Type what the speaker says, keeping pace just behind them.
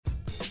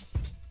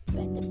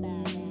better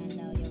bow down,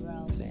 know your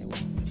role. Say what?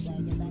 So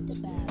you better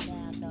bow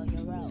down, know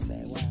your role.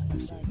 Say what?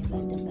 So you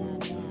better bow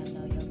down,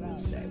 know your role.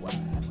 Say what? I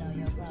know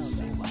your role.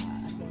 Say what?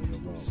 I know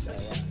your role. Say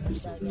what?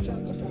 So you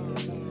better bow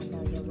down,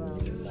 know your role.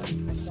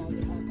 So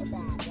you better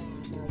bow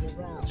down, know your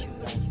role. So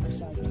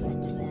you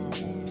better bow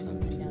down, know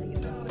your role. Know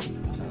your role.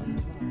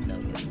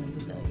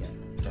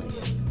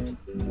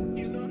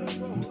 You know the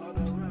road on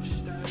the rough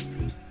style.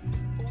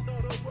 Who know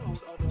the road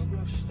on the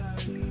rough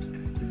style?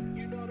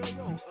 You know the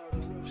road on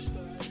the rough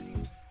style.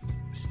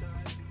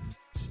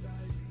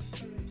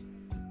 Who know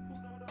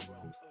the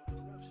road on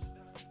the rough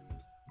style?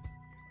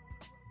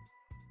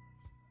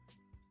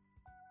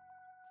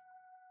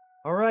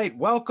 All right,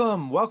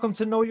 welcome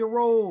to Know Your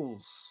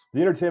Roles.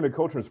 The entertainment,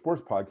 culture, and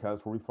sports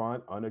podcast where we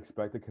find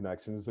unexpected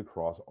connections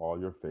across all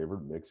your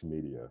favorite mixed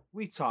media.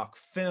 We talk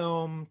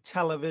film,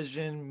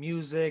 television,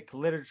 music,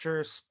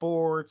 literature,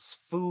 sports,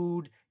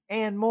 food,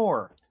 and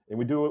more. And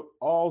we do it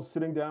all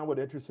sitting down with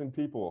interesting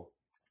people.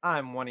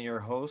 I'm one of your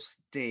hosts,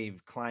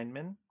 Dave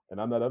Kleinman.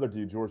 And I'm that other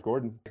dude, George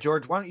Gordon.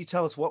 George, why don't you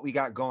tell us what we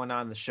got going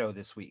on in the show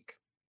this week?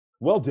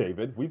 Well,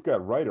 David, we've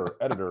got writer,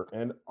 editor,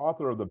 and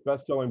author of the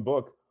best-selling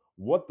book,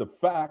 What the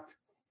Fact?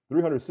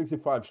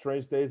 365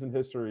 Strange Days in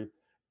History,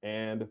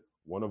 and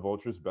one of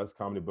Vulture's best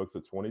comedy books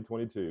of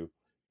 2022,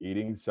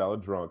 Eating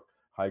Salad Drunk,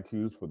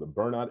 Haikus for the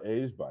Burnout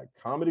Age by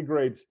comedy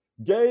greats,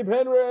 Gabe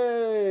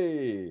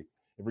Henry.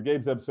 And for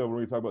Gabe's episode, we're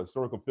going to talk about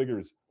historical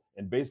figures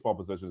and baseball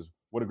positions.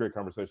 What a great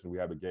conversation we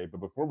had with Gabe.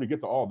 But before we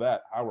get to all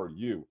that, how are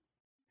you?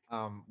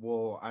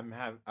 Well, I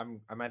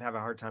might have a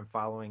hard time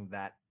following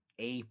that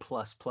A++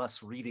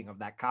 reading of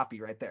that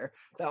copy right there.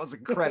 That was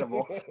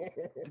incredible.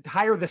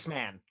 Hire this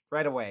man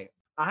right away.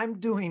 I'm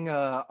doing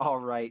all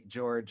right,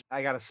 George.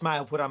 I got a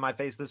smile put on my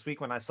face this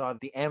week when I saw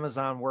the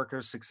Amazon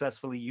workers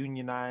successfully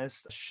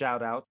unionized.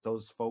 Shout out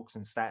those folks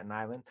in Staten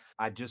Island.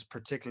 I just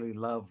particularly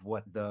love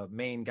what the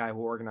main guy who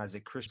organized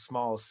it, Chris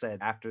Smalls, said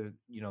after,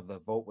 the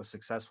vote was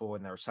successful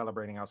and they were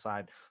celebrating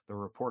outside. The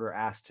reporter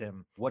asked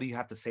him, "What do you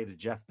have to say to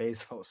Jeff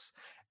Bezos?"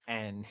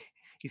 And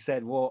he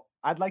said, "Well,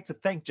 I'd like to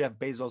thank Jeff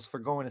Bezos for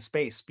going to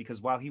space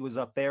because while he was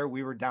up there,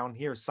 we were down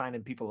here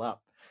signing people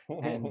up."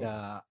 And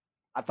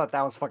I thought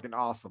that was fucking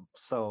awesome.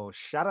 So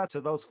shout out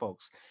to those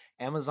folks,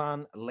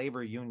 Amazon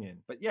Labor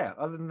Union. But yeah,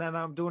 other than that,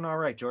 I'm doing all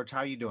right. George,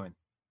 how you doing?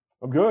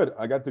 I'm good.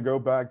 I got to go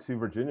back to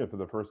Virginia for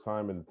the first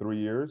time in 3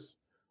 years.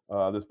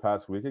 This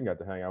past weekend, got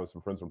to hang out with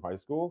some friends from high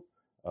school.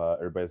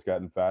 Everybody's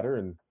gotten fatter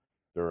and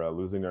they're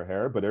losing their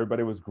hair, but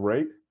everybody was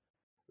great.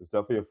 It's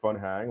definitely a fun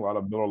hang. A lot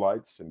of Miller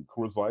Lights and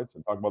Coors Lights,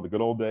 and talk about the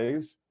good old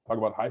days. Talk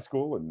about high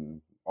school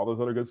and all those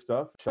other good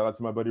stuff. Shout out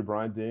to my buddy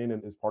Brian Dean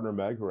and his partner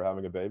Meg, who are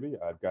having a baby.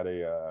 I've got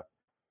a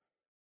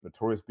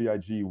Notorious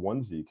B.I.G.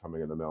 onesie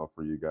coming in the mail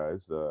for you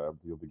guys.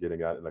 You'll be getting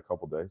that in a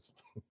couple days.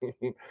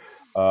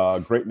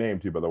 Great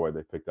name too, by the way.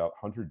 They picked out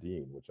Hunter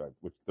Dean, which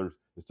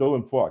it's still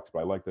in flux,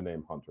 but I like the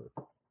name Hunter.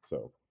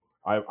 So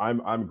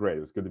I'm great.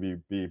 It was good to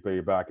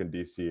be back in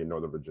D.C. and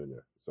Northern Virginia.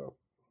 So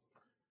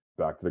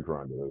back to the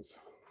grind it is.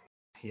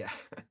 Yeah,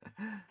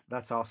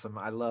 that's awesome.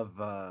 I love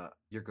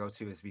your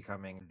go-to is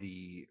becoming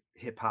the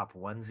hip hop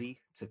onesie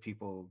to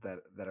people that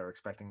are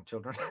expecting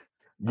children.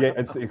 Yeah,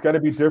 it's got to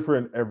be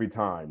different every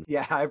time.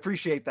 Yeah, I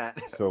appreciate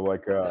that. So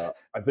like I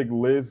think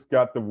Liz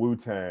got the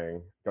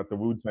Wu-Tang Yeah.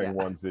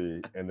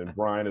 onesie, and then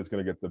Brian is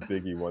gonna get the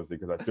Biggie onesie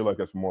because I feel like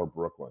it's more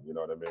Brooklyn. You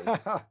know what I mean?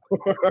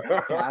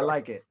 Yeah, I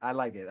like it.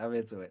 I'm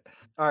into it.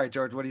 All right,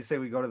 George, what do you say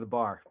we go to the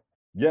bar?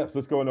 Yes,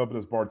 let's go and open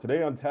this bar.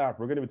 Today on tap,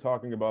 we're going to be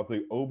talking about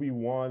the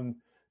Obi-Wan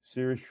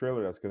series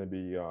trailer that's going to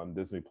be on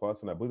Disney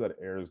Plus, and I believe that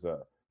airs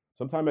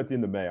sometime at the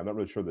end of May. I'm not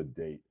really sure the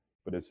date,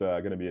 but it's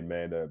going to be in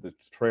May. The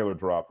trailer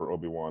dropped for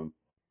Obi-Wan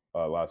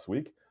last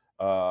week.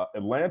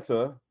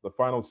 Atlanta, the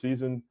final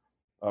season,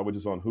 which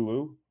is on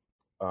Hulu.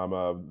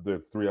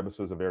 The 3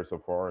 episodes have aired so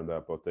far, and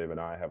both Dave and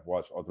I have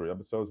watched all 3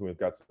 episodes, and we've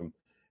got some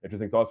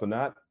interesting thoughts on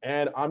that.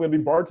 And I'm going to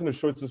be bartender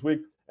shorts this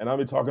week, and I'll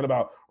be talking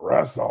about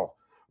WrestleMania.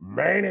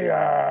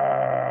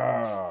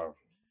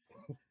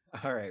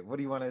 All right, what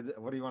do you want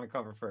to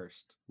cover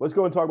first? Let's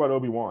go and talk about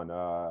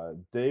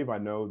Obi-Wan. Dave, I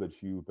know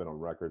that you've been on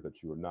record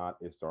that you are not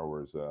a Star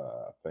Wars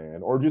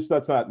fan, or just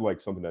that's not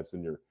like something that's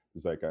in your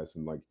zeitgeist,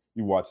 and like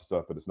you watch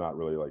stuff, but it's not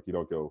really like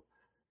you're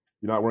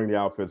not wearing the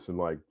outfits and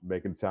like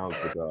making sounds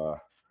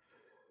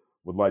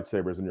with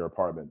lightsabers in your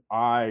apartment.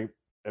 I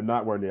am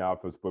not wearing the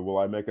outfits, but will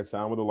I make a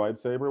sound with a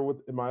lightsaber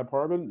in my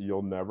apartment?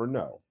 You'll never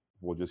know.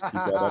 We'll just keep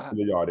that up to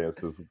the audience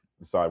to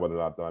decide whether or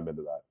not I'm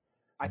into that.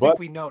 I think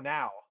we know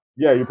now.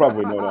 Yeah, you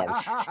probably know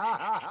now.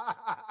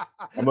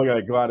 I'm looking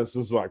at Gladys.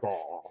 This is like,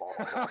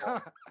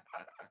 oh.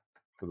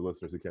 For the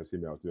listeners who can't see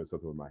me, I was doing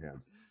something with my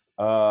hands.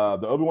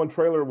 The Obi-Wan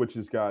trailer, which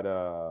has got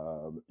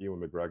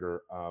Ewan McGregor,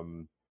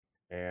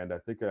 and I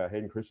think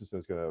Hayden Christensen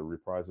is going to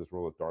reprise his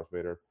role as Darth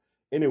Vader.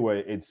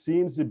 Anyway, it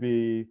seems to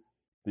be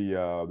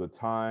the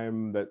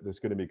time that that's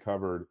going to be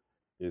covered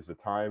is the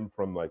time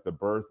from like the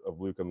birth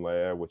of Luke and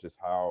Leia, which is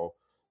how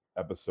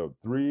Episode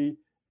 3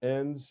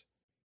 ends,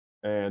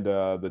 and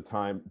the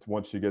time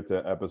once you get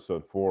to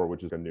Episode 4,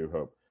 which is A New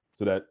Hope.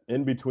 So that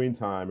in between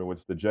time in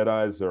which the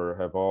Jedis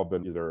have all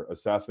been either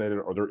assassinated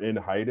or they're in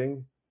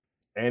hiding,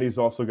 and he's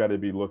also got to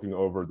be looking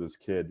over this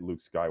kid Luke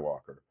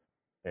Skywalker.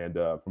 And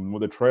from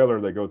the trailer,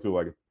 they go through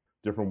like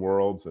different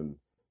worlds and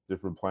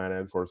different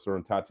planets. Of course, they're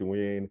in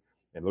Tatooine.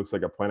 It looks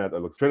like a planet that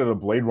looks straight out of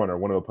Blade Runner,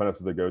 one of the planets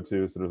that they go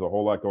to. So there's a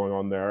whole lot going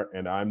on there,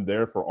 and I'm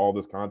there for all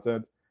this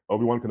content.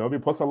 Obi-Wan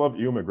Kenobi. Plus, I love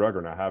Ewan McGregor,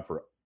 and I have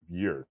for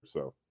years.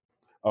 So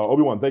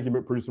Obi-Wan, thank you,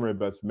 producer Mary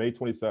Best, May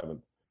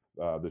 27th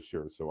this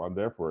year. So I'm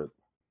there for it.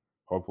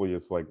 Hopefully,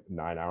 it's like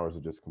 9 hours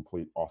of just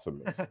complete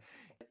awesomeness.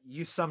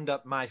 You summed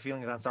up my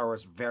feelings on Star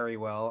Wars very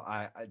well.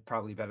 I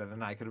probably better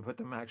than I could have put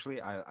them.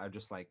 Actually, I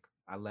just like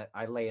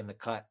I lay in the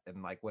cut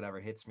and like whatever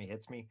hits me,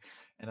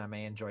 and I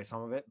may enjoy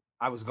some of it.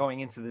 I was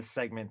going into this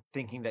segment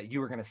thinking that you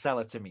were going to sell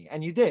it to me,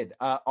 and you did.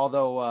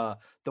 Although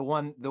the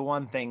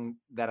one thing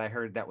that I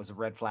heard that was a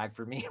red flag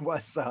for me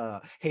was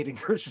Hayden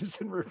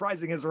Christensen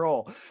reprising his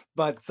role.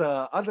 But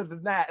other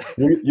than that,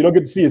 you don't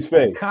get to see his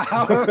face.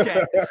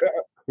 Okay.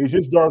 He's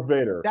just Darth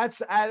Vader.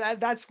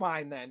 That's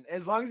fine then,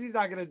 as long as he's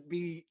not going to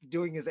be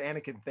doing his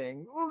Anakin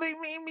thing. Well, they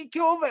made me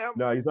kill them.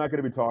 No, he's not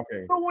going to be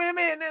talking. The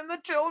women and the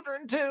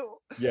children too.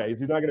 Yeah,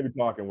 he's not going to be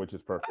talking, which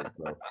is perfect.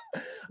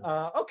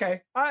 So.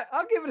 Okay,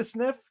 I'll give it a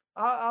sniff.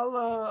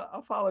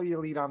 I'll follow your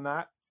lead on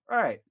that. All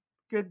right,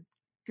 good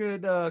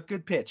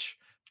pitch.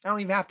 I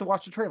don't even have to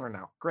watch the trailer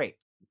now. Great.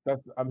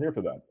 I'm here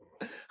for that.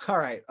 All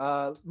right,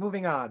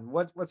 moving on.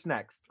 What's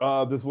next?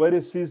 This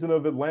latest season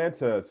of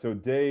Atlanta. So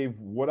Dave,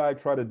 what I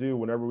try to do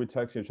whenever we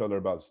text each other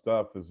about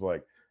stuff is like,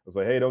 I was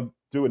like, hey, don't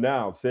do it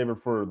now. Save it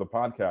for the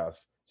podcast.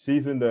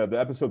 The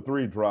episode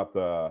 3 dropped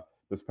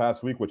this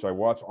past week, which I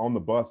watched on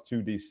the bus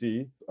to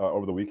DC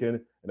over the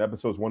weekend. And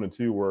episodes 1 and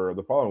 2 were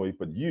the following week.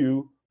 But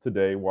you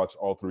today watched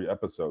all 3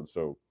 episodes.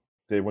 So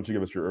Dave, why don't you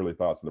give us your early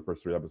thoughts on the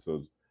first 3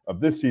 episodes of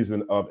this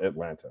season of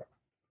Atlanta?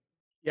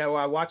 Yeah, well,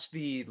 I watched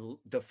the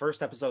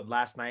first episode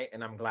last night,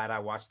 and I'm glad I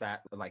watched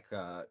that like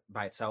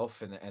by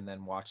itself, and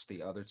then watched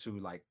the other 2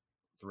 like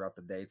throughout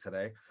the day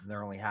today. And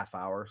they're only half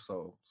hour,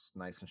 so it's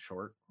nice and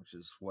short, which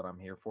is what I'm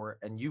here for.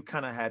 And you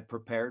kind of had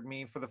prepared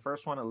me for the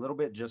first one a little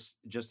bit, just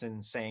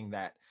in saying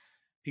that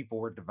people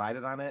were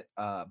divided on it,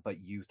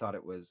 but you thought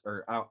it was,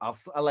 or I'll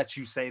let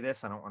you say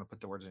this. I don't want to put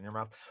the words in your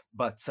mouth,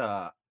 but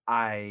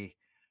I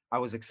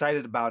was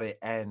excited about it,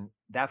 and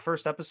that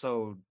first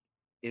episode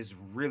is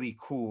really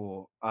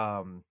cool.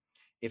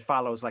 It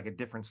follows like a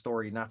different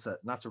story, not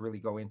to really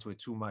go into it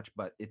too much,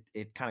 but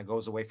it kind of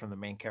goes away from the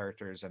main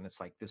characters, and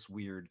it's like this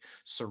weird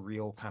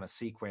surreal kind of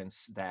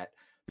sequence that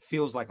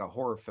feels like a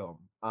horror film.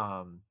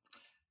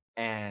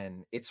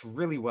 And it's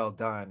really well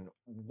done.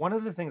 One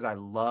of the things I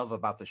love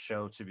about the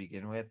show to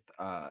begin with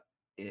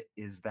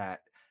is that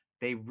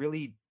they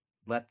really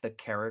let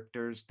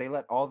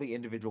all the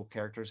individual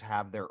characters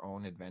have their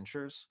own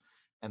adventures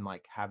and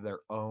like have their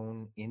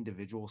own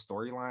individual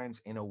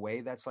storylines in a way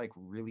that's like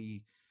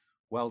really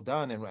well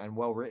done and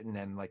well written,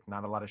 and like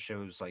not a lot of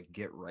shows like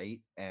get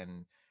right.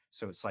 And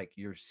so it's like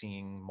you're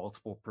seeing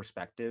multiple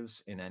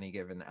perspectives in any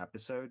given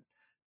episode.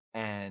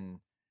 And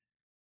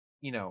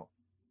you know,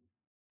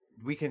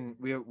 we can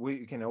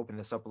open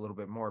this up a little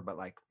bit more, but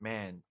like,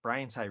 man,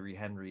 Brian Tyree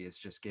Henry is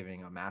just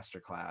giving a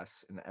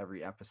masterclass in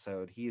every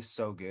episode. He is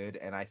so good,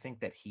 and I think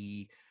that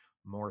he,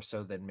 more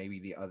so than maybe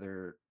the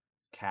other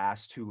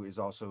cast, who is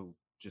also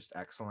just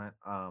excellent,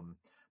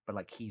 but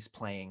like he's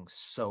playing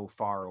so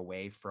far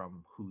away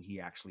from who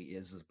he actually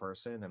is as a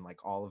person, and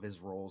like all of his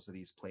roles that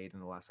he's played in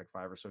the last like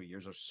 5 or so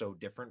years are so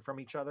different from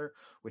each other,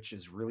 which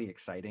is really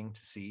exciting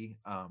to see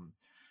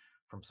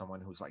from someone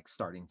who's like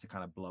starting to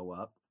kind of blow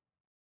up.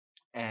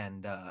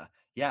 And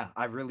yeah,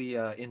 I really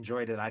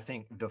enjoyed it. I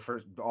think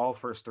all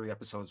first 3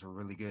 episodes were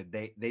really good.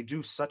 They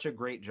do such a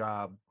great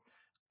job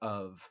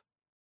of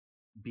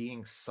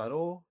being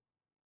subtle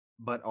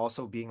but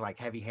also being like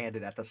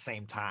heavy-handed at the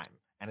same time.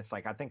 And it's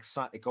like, I think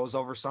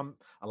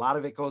a lot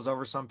of it goes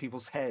over some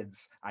people's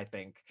heads, I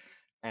think.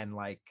 And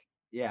like,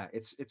 yeah,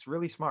 it's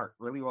really smart,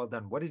 really well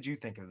done. What did you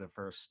think of the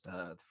first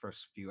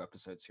few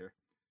episodes here?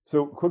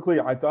 So quickly,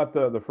 I thought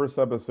the first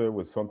episode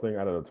was something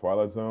out of the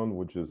Twilight Zone,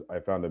 which is I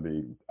found to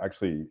be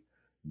actually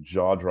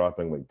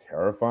jaw-droppingly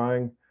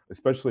terrifying,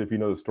 especially if you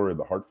know the story of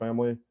the Hart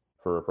family.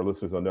 For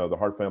listeners who don't know, the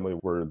Hart family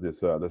were this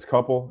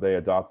couple. They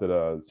adopted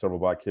several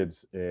Black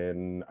kids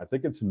in, I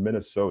think it's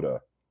Minnesota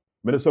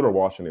or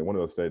Washington, one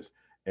of those states.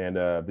 And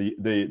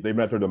they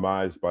met their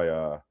demise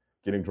by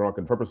getting drunk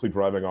and purposely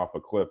driving off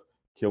a cliff,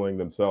 killing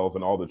themselves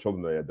and all the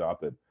children they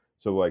adopted.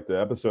 So like the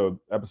episode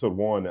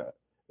 1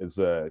 is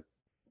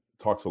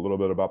talks a little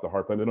bit about the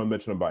Hart family. They don't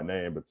mention them by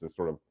name, but it's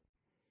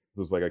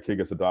there's like a kid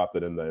gets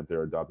adopted, and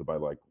they're adopted by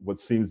like what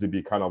seems to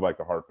be kind of like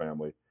the Hart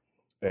family.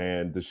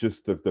 And it's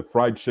just the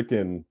fried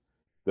chicken,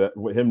 that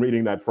him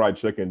eating that fried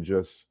chicken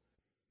just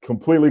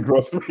completely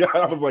grossed me out.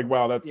 I was like,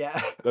 wow,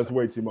 that's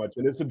way too much.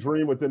 And it's a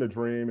dream within a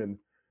dream. And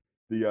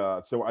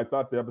so I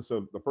thought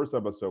the first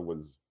episode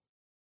was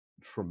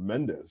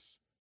tremendous,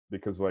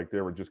 because like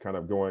they were just kind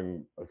of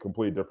going a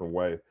completely different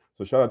way.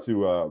 So shout out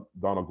to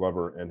Donald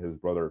Glover and his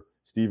brother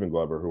Stephen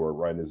Glover, who are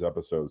writing his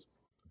episodes.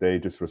 they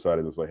just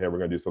decided it was like, hey, we're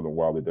gonna do something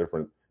wildly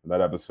different. And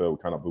that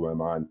episode kind of blew my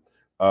mind.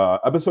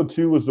 Episode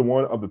 2 was the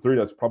one of the three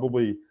that's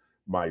probably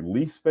my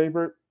least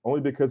favorite,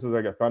 only because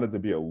like I found it to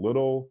be a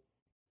little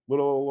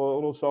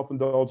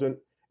self-indulgent.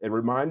 It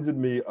reminded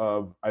me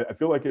of I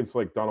feel like it's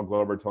like Donald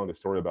Glover telling a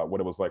story about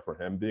what it was like for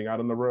him being out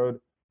on the road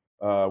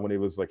when he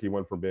was like he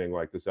went from being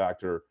like this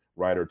actor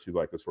writer to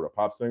like this sort of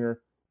pop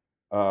singer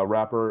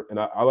rapper. And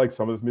I like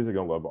some of his music. I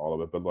don't love all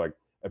of it, but like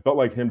I felt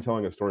like him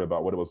telling a story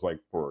about what it was like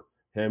for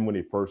him when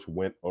he first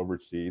went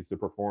overseas to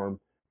perform.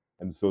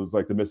 And so it's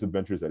like the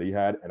misadventures that he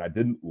had, and I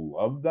didn't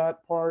love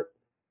that part.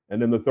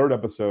 And then the third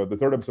episode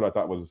I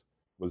thought was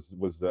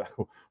the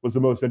was the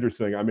most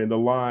interesting. I mean, the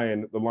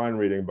line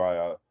reading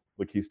by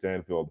Lakeith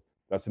Stanfield.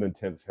 That's an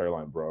intense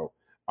hairline, bro.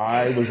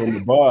 I was on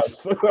the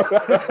bus,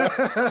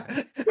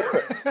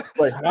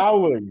 like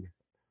howling.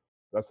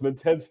 That's an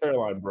intense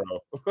hairline, bro.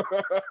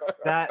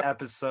 That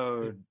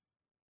episode,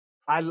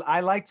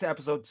 I liked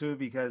episode 2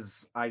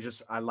 because I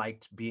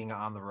liked being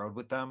on the road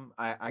with them.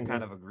 I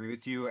kind of agree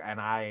with you, and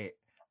I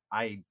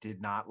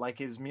did not like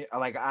his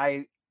like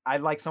I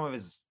like some of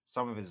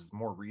his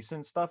more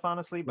recent stuff,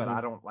 honestly, but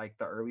I don't like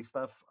the early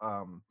stuff.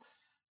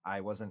 I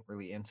wasn't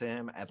really into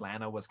him.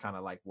 Atlanta was kind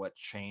of like what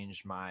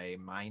changed my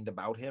mind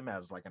about him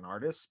as like an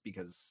artist,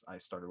 because I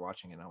started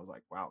watching it and I was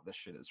like, wow, this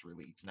shit is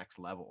really next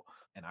level.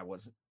 And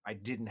I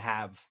didn't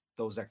have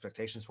those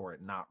expectations for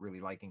it, not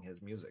really liking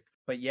his music.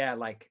 But yeah,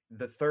 like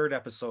the third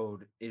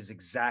episode is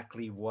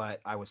exactly what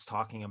I was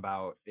talking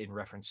about in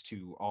reference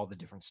to all the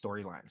different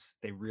storylines.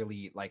 They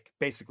really like,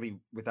 basically,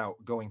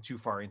 without going too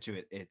far into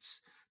it,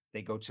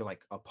 they go to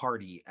like a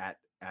party at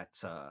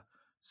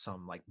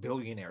some like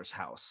billionaire's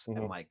house,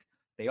 and like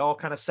they all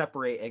kind of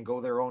separate and go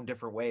their own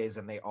different ways,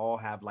 and they all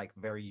have like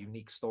very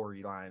unique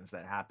storylines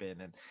that happen,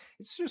 and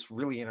it's just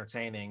really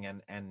entertaining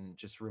and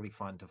just really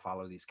fun to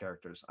follow these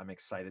characters. I'm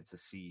excited to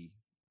see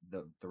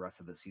the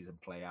rest of the season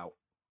play out.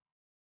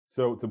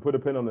 So to put a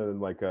pin on it, and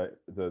like to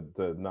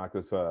knock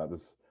this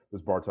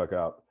Bartok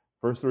out,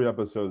 first 3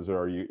 episodes,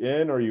 are you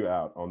in or are you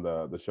out on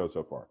the show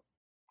so far?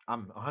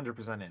 I'm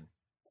 100% in.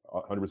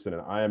 100% in.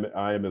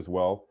 I am as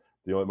well.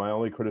 My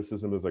only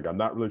criticism is like I'm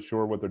not really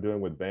sure what they're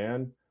doing with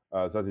Van.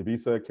 Zazie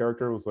Visa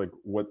character was like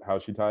how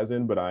she ties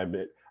in, but I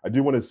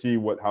do want to see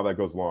how that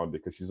goes along,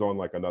 because she's on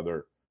like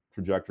another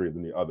trajectory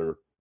than the other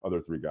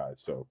 3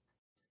 guys. So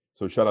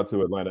shout out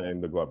to Atlanta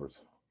and the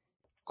Glovers.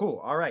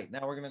 Cool. All right.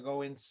 Now we're going to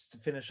go in to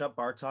finish up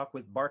Bar Talk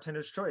with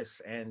Bartender's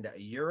Choice. And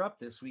you're up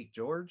this week,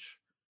 George.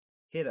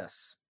 Hit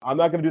us. I'm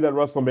not going to do that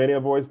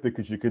WrestleMania voice,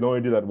 because you can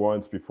only do that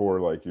once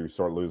before like you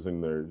start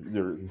losing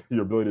your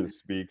ability to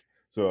speak.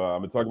 So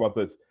I'm going to talk about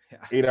this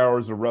 8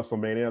 hours of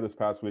WrestleMania this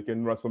past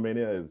weekend.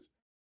 WrestleMania is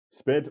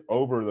spent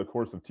over the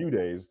course of 2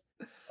 days,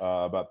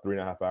 about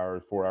 3.5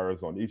 hours, 4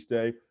 hours on each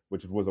day,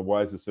 which was a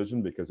wise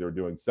decision because they were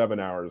doing 7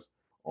 hours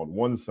on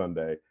one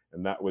Sunday,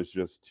 and that was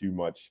just too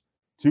much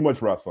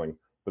wrestling.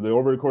 But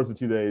over the course of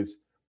 2 days,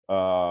 a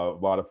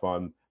lot of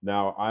fun.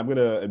 Now, I'm going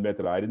to admit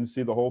that I didn't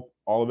see all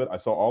of it. I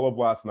saw all of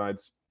last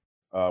night's,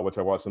 which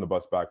I watched on the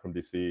bus back from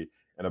DC,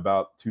 and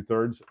about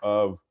 2/3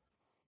 of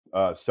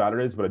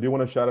Saturdays. But I do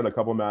want to shout out a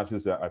couple of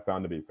matches that I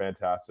found to be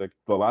fantastic.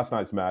 The last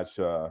night's match,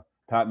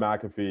 Pat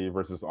McAfee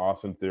versus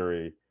Austin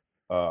Theory.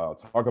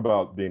 Talk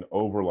about being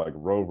over like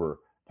Rover.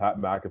 Pat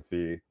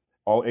McAfee,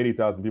 all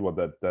 80,000 people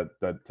at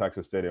that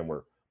Texas stadium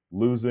were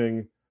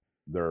losing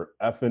their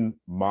effing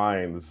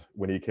minds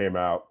when he came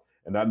out,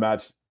 and that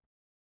match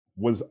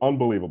was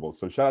unbelievable.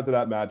 So shout out to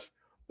that match.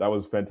 That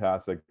was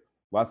fantastic.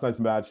 Last night's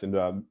match,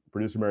 and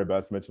producer Mary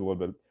Beth mentioned a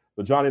little bit,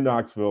 the Johnny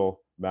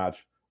Knoxville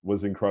match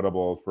was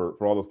incredible for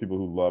all those people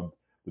who loved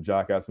the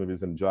Jackass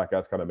movies, and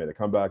Jackass kind of made a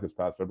comeback this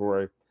past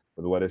February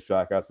for the latest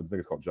Jackass, but I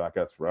think it's called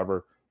Jackass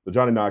Forever. The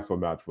Johnny Knoxville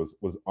match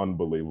was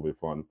unbelievably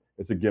fun.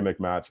 It's a gimmick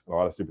match. A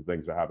lot of stupid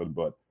things that happen,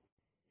 but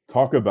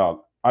talk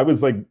about, I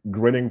was like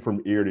grinning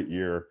from ear to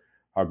ear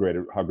how great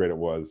it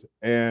was.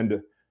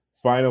 And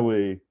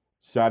finally,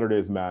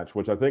 Saturday's match,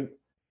 which I think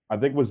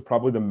was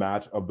probably the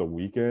match of the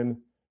weekend,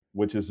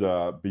 which is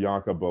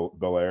Bianca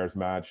Belair's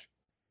match.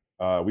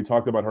 We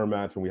talked about her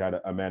match when we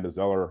had Amanda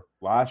Zeller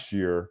last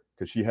year,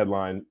 because she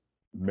headlined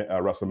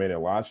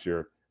WrestleMania last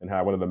year and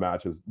had one of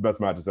the best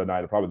matches that night,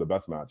 and probably the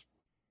best match.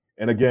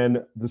 And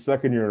again, the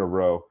second year in a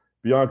row,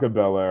 Bianca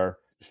Belair,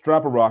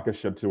 strap a rocket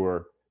ship to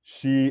her.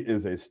 She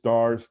is a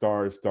star.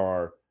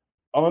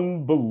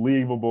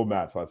 Unbelievable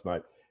match last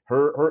night.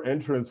 Her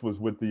entrance was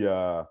with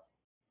the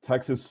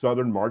Texas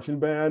Southern Marching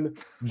Band,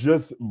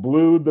 just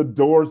blew the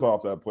doors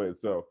off that place.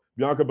 So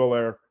Bianca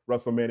Belair,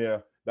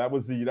 WrestleMania, that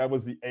was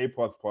the A++,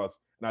 and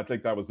I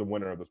think that was the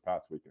winner of this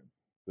past weekend.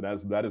 So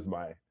that's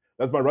my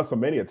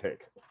WrestleMania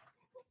take.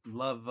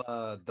 Love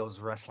those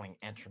wrestling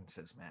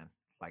entrances, man.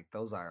 Like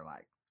those are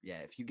like, yeah,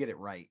 if you get it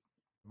right,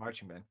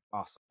 marching band,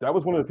 awesome. That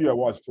was one of the few I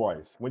watched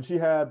twice. When she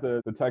had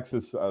the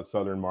Texas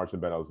Southern Marching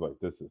Band, I was like,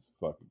 this is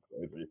fucking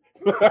crazy.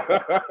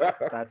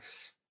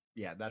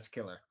 That's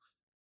killer.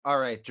 All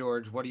right,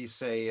 George, what do you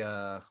say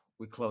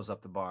we close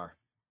up the bar?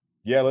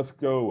 Yeah, let's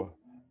go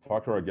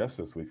talk to our guest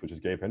this week, which is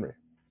Gabe Henry.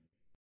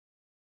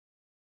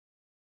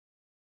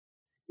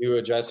 You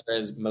address her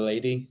as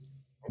Milady.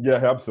 Yeah,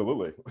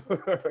 absolutely.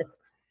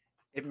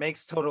 It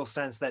makes total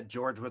sense that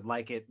George would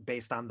like it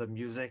based on the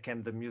music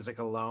and the music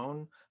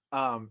alone.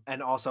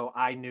 And also,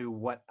 I knew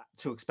what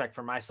to expect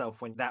for myself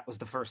when that was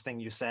the first thing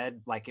you said.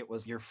 Like it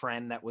was your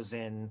friend that was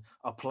in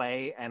a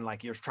play, and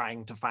like you're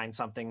trying to find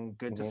something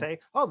good to Mhm. say.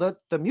 Oh,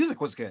 the music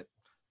was good.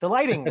 The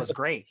lighting was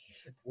great.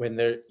 When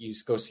you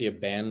go see a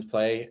band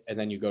play and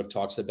then you go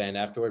talk to the band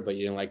afterward, but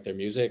you didn't like their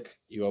music,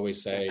 you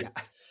always say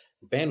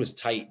the band was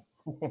tight.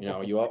 You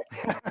know, you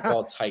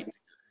all tight.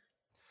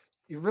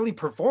 You really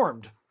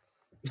performed.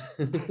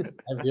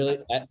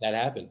 That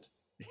happened.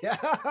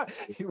 Yeah.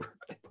 You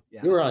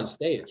You were on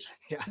stage.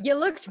 Yeah. You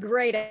looked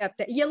great up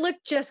there. You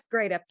looked just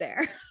great up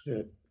there.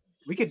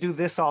 We could do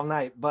this all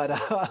night, but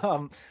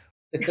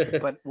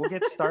we'll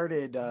get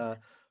started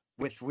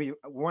with we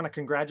want to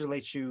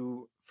congratulate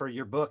you for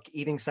your book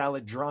Eating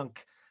Salad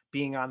Drunk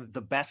being on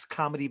the best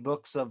comedy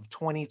books of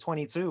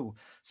 2022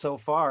 so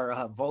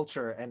far,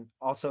 Vulture, and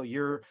also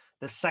you're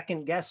the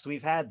second guest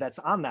we've had that's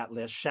on that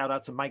list. Shout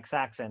out to Mike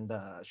Sachs and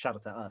shout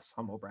out to us,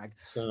 humble brag.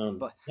 So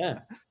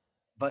Yeah.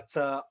 But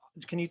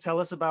can you tell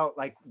us about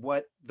like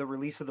what the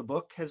release of the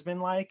book has been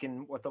like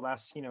and what the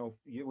last,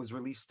 it was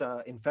released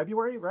in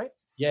February, right?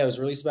 Yeah, it was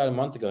released about a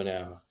month ago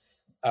now.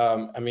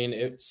 I mean,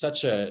 it's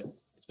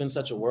been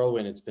such a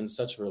whirlwind. It's been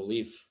such a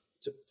relief,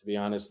 to be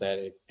honest, that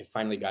it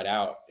finally got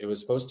out. It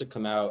was supposed to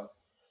come out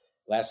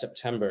last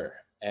September,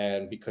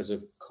 and because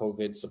of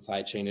COVID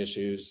supply chain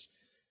issues,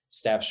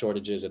 staff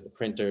shortages at the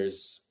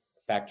printers,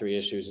 factory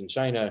issues in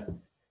China,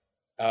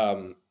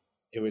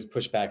 it was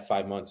pushed back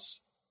 5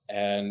 months,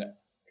 and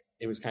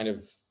it was kind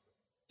of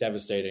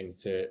devastating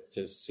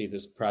to see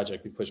this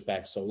project be pushed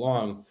back so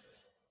long.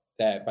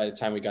 That by the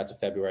time we got to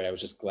February, I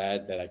was just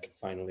glad that I could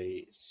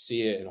finally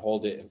see it and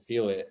hold it and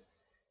feel it.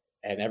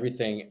 And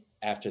everything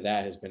after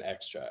that has been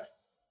extra.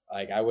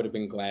 Like I would have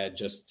been glad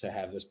just to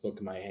have this book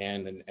in my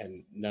hand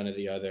and none of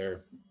the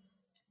other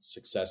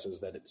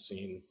successes that it's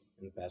seen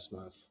in the past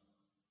month.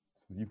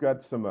 You've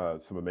got some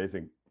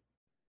amazing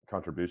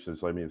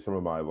contributions. I mean, some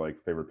of my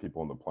like favorite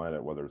people on the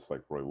planet, whether it's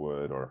like Roy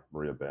Wood or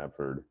Maria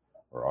Bamford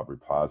or Aubrey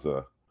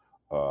Plaza,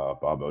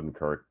 Bob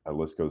Odenkirk, a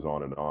list goes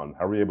on and on.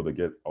 How were you able to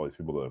get all these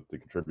people to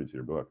contribute to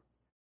your book?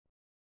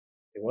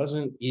 It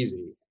wasn't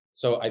easy.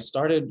 So I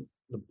started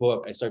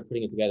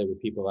putting it together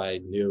with people I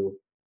knew,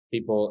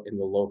 people in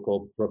the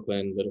local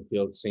Brooklyn,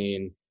 Littlefield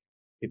scene,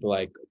 people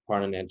like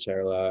Parna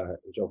Nancherla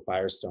and Joe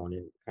Firestone,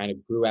 and kind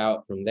of grew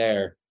out from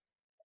there.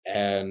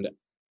 And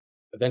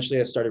eventually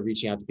I started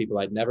reaching out to people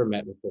I'd never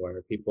met before,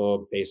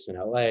 people based in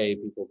LA,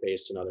 people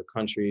based in other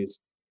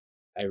countries.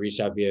 I reached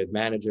out via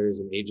managers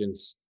and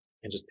agents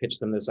and just pitched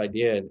them this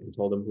idea and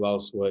told them who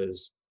else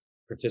was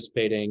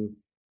participating,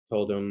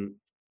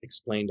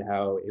 explained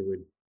how it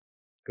would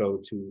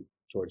go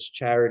towards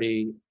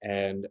charity.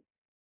 And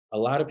a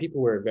lot of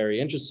people were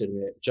very interested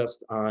in it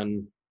just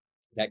on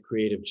that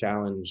creative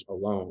challenge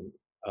alone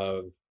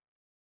of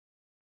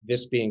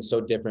this being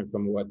so different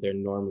from what they're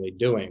normally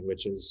doing,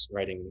 which is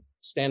writing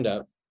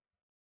stand-up,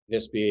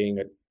 this being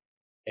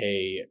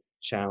a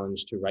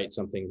challenge to write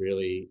something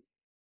really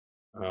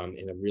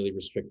in a really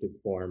restricted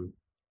form,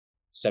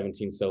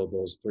 17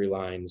 syllables, 3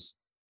 lines.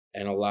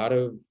 And a lot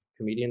of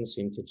comedians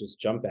seem to just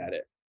jump at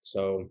it.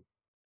 So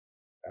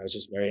I was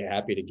just very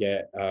happy to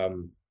get a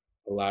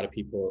lot of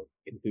people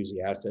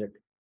enthusiastic.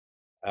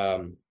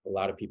 A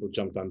lot of people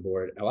jumped on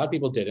board. A lot of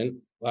people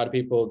didn't. A lot of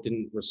people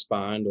didn't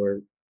respond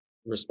or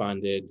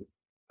responded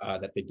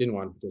that they didn't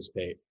want to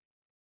participate.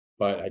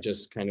 But I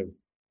just kind of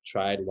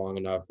tried long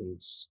enough and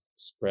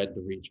spread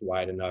the reach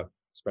wide enough,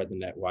 spread the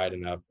net wide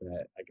enough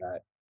that I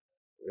got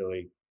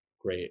really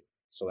great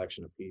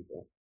selection of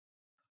people.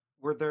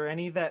 Were there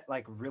any that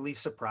like really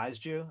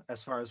surprised you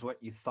as far as what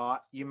you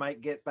thought you might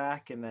get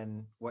back and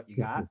then what you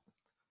got?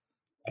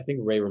 I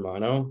think Ray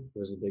Romano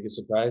was the biggest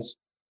surprise.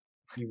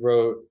 He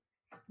wrote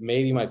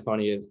maybe the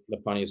funniest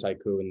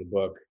haiku in the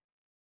book,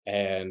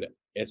 and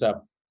it's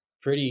a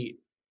pretty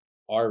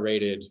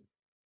R-rated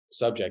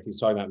subject. He's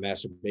talking about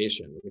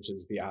masturbation, which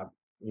is he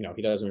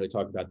doesn't really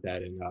talk about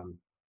that in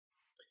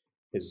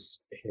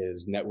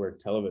his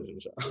network television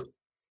show,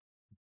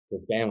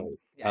 The Family.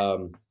 Yeah.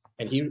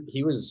 And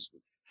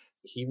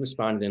he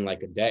responded in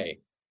like a day.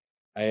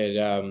 I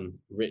had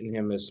written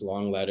him this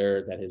long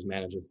letter that his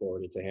manager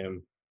forwarded to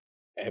him,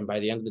 and by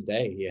the end of the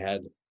day, he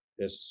had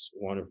this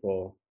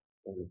wonderful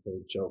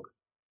joke.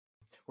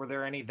 Were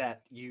there any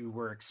that you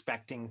were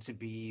expecting to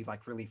be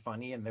like really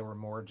funny and they were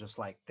more just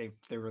like they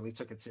really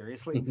took it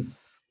seriously?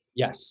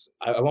 Yes,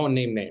 I won't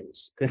name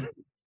names.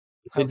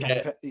 I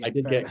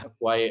did get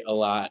quite a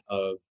lot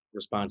of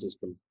responses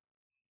from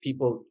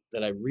people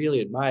that I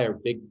really admire,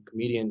 big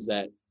comedians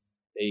that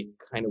they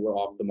kind of were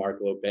off the mark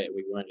a little bit.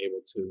 We weren't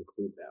able to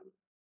include them,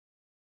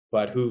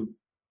 but who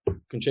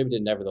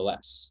contributed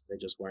nevertheless. They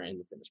just weren't in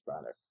the finished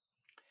product.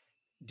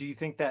 Do you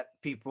think that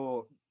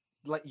people,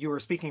 like you were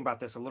speaking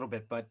about this a little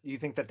bit, but do you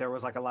think that there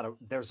was like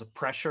there's a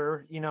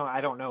pressure,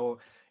 I don't know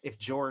if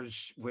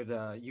George would,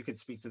 you could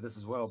speak to this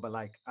as well, but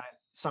like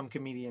some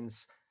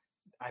comedians,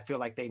 I feel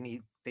like they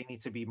need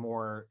to be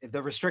more.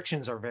 The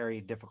restrictions are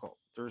very difficult.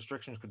 The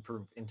restrictions could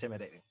prove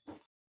intimidating.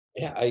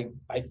 Yeah,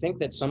 I think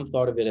that some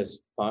thought of it as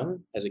fun,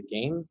 as a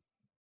game.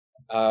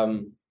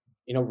 Um,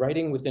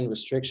 writing within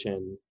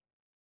restriction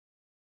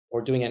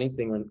or doing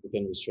anything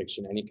within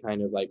restriction, any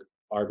kind of like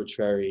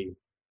arbitrary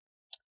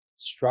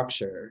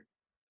structure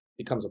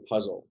becomes a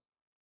puzzle.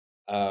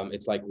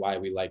 It's like why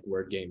we like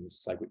word games.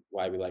 It's like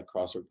why we like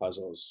crossword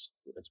puzzles.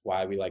 It's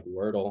why we like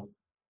Wordle.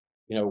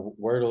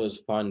 Wordle is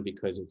fun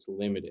because it's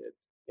limited.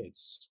 You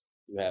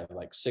have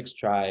like 6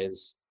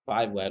 tries,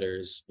 5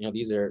 letters.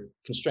 These are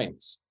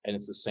constraints, and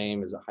it's the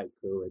same as a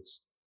haiku.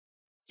 It's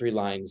 3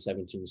 lines,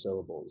 17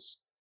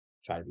 syllables.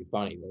 Try to be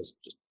funny. Those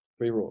just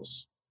 3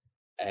 rules.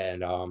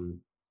 And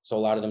so a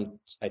lot of them,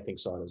 I think,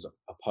 saw it as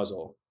a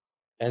puzzle.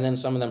 And then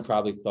some of them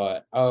probably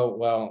thought, oh,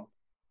 well,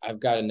 I've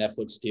got a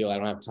Netflix deal. I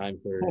don't have time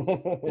for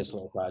this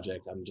little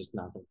project. I'm just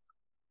not going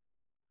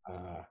to,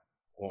 I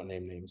won't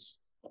name names.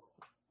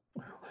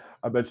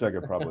 I bet you I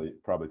could probably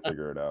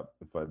figure it out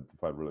if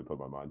I really put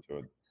my mind to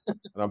it.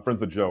 And I'm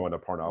friends with Joe in a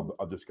partner.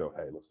 I'll just go,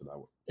 hey, listen,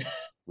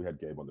 we had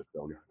Gabe on the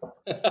show.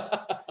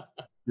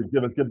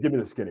 Give me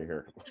the skinny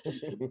here.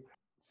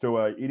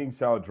 So, Eating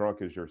Salad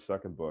Drunk is your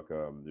second book.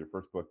 Your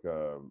first book,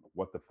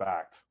 What the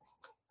Fact,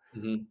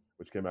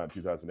 which came out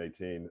in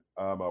 2018.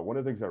 One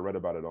of the things I read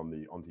about it on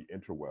the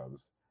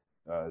interwebs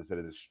is that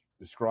it is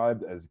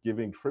described as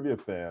giving trivia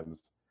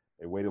fans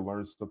a way to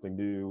learn something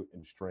new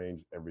and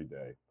strange every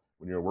day.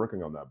 When you were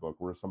working on that book,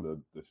 what are some of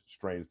the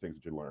strange things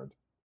that you learned?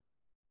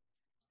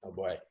 Oh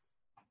boy,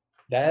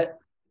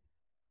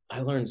 I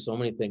learned so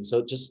many things.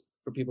 So just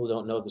for people who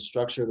don't know, the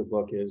structure of the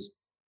book is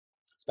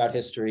it's about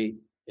history,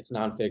 it's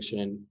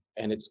nonfiction,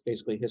 and it's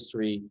basically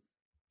history.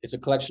 It's a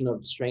collection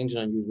of strange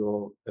and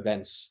unusual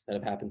events that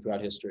have happened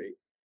throughout history,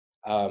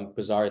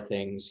 bizarre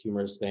things,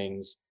 humorous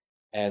things.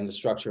 And the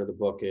structure of the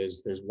book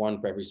is there's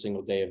one for every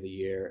single day of the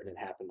year, and it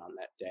happened on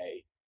that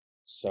day.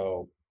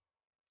 So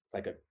it's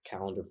like a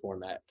calendar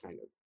format, kind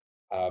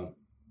of.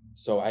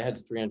 So I had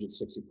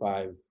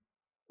 365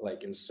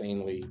 like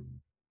insanely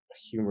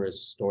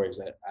humorous stories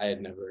that I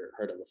had never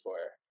heard of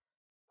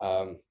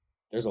before.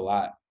 There's a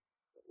lot.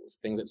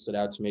 Things that stood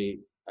out to me.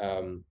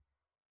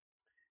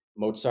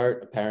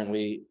 Mozart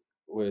apparently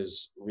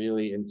was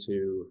really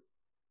into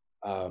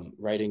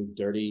writing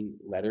dirty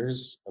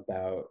letters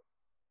about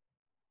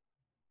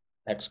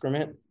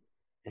excrement.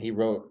 And he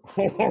wrote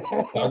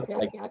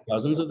like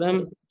dozens of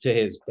them to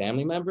his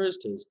family members,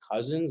 to his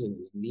cousins and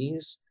his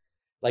niece.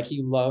 Like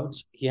he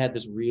had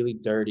this really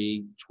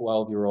dirty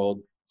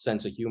 12-year-old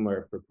sense of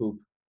humor for poop.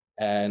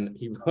 And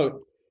he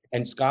wrote,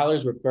 and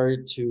scholars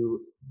referred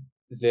to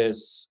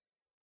these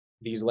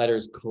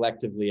letters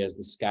collectively as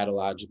the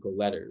scatological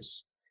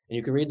letters. And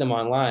you can read them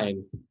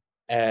online.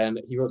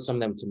 And he wrote some of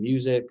them to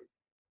music.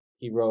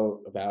 He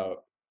wrote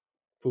about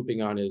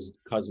pooping on his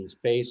cousin's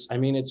face. I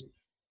mean, it's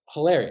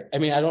hilarious. I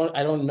mean, I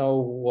don't know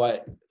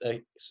what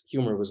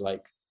humor was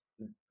like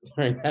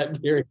during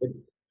that period,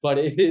 but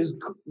it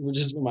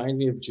just reminds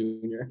me of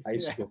junior high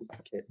school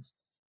kids.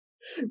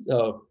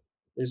 So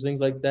there's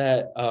things like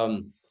that.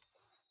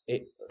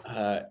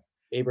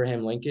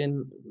 Abraham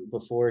Lincoln,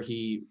 before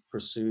he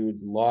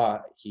pursued law,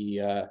 he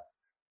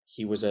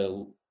was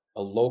a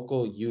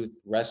local youth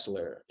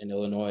wrestler in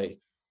Illinois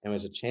and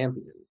was a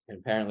champion, and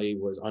apparently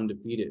was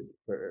undefeated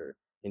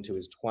into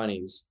his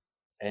 20s.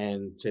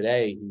 And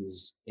today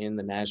he's in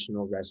the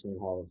National Wrestling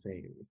Hall of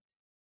Fame.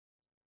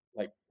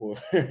 Like, for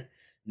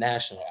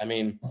national. I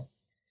mean,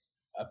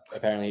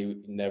 apparently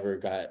he never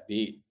got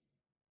beat.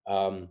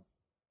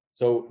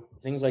 So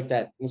things like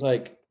that, things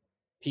like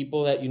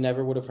people that you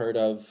never would have heard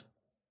of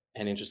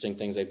and interesting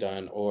things they've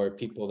done, or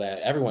people that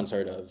everyone's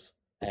heard of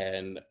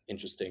and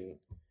interesting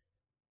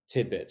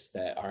tidbits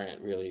that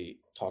aren't really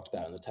talked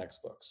about in the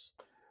textbooks.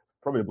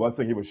 Probably a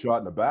blessing he was shot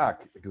in the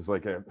back, because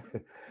like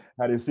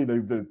had he seen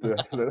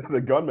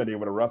the gunman, he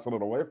would have wrestled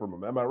it away from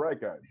him. Am I right,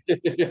 guys?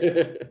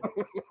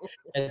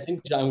 I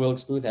think John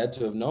Wilkes Booth had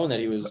to have known that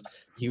he was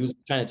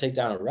trying to take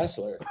down a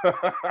wrestler.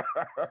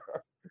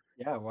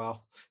 Yeah,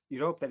 well,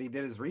 you'd hope that he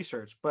did his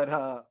research.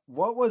 But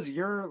what was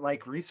your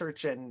like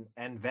research and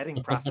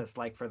vetting process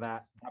like for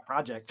that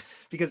project?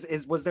 Because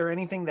was there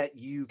anything that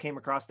you came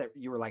across that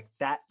you were like,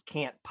 that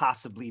can't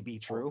possibly be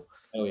true?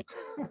 Oh, yeah.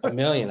 A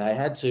million. I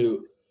had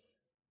to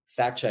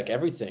fact check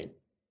everything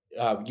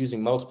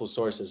using multiple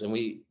sources, and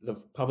the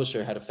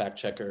publisher had a fact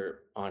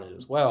checker on it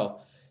as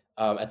well.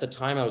 At the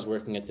time, I was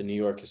working at the New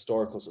York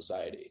Historical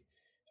Society,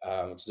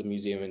 which is a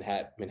museum in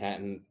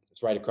Manhattan.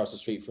 It's right across the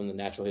street from the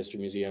Natural History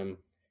Museum,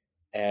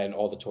 and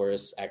all the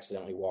tourists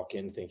accidentally walk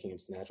in thinking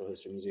it's the Natural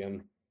History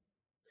Museum.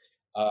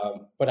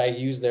 But I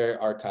use their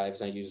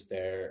archives, and I use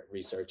their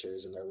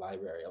researchers and their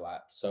library a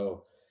lot.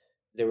 So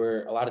there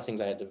were a lot of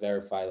things I had to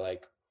verify.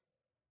 Like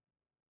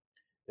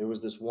there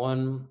was this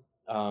one.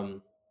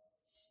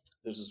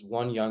 There's this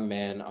one young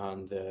man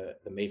on the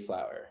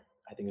Mayflower.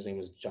 I think his name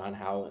was John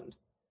Howland,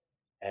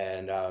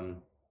 and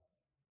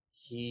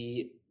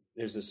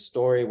there's this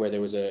story where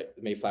the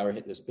Mayflower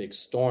hit this big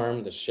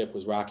storm. The ship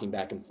was rocking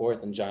back and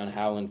forth, and John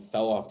Howland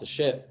fell off the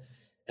ship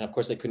And of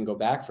course, they couldn't go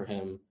back for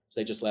him, so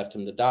they just left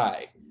him to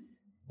die.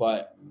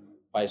 But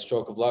by a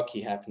stroke of luck,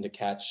 he happened to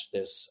catch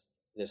this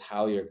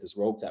halyard, this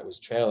rope that was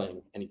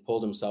trailing, and he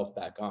pulled himself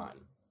back on.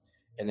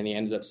 And then he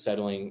ended up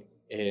settling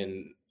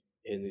in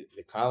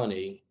the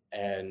colony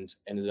and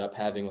ended up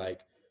having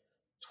like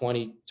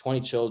 20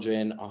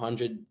 children,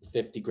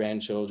 150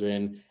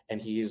 grandchildren,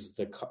 and he is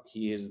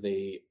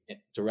the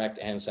direct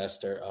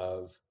ancestor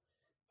of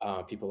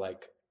people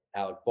like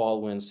Alec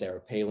Baldwin,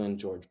 Sarah Palin,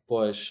 George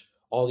Bush,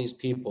 all these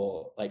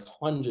people, like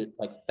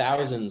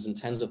thousands and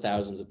tens of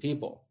thousands of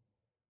people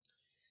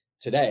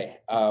today.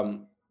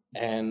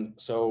 And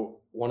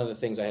so one of the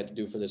things I had to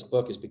do for this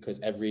book is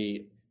because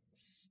every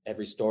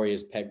story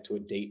is pegged to a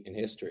date in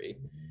history,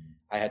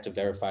 I had to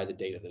verify the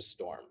date of this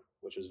storm,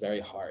 which was very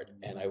hard.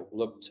 And I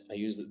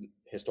used the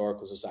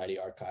Historical Society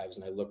archives,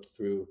 and I looked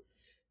through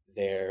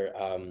their,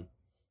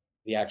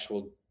 the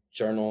actual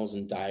journals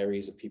and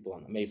diaries of people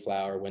on the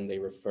Mayflower when they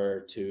refer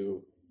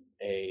to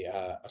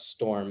a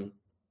storm.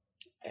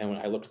 And when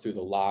I looked through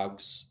the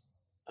logs,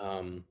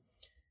 and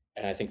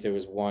I think there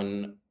was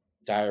one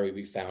diary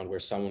we found where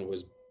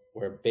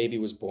a baby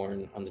was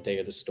born on the day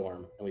of the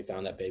storm, and we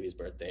found that baby's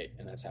birth date,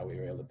 and that's how we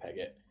were able to peg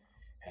it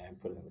and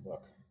put it in the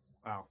book.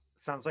 Wow,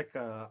 sounds like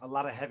a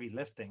lot of heavy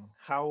lifting.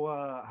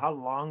 How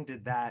long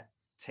did that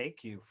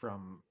take you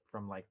from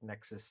like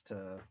Nexus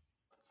to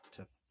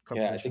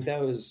completion? Yeah, I think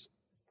that was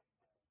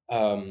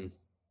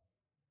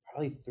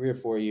probably 3 or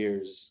 4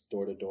 years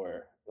door to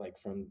door, like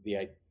from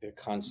the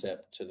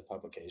concept to the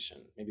publication,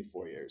 maybe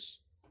 4 years.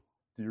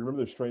 Do you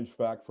remember the strange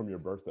fact from your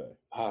birthday?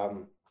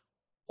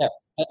 Yeah,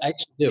 I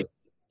actually do.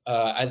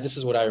 This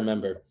is what I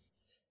remember.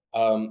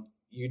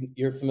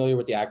 You're familiar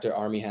with the actor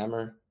Armie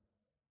Hammer?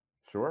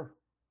 Sure.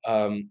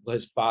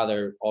 His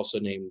father also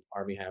named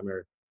Armie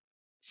Hammer,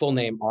 full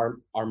name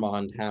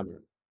Armand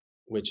Hammer,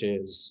 which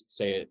is,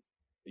 say it,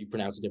 you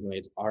pronounce it differently.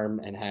 It's Arm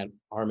and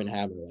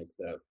Hammer, like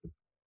the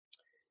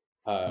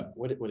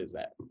what is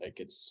that? Like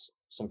it's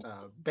some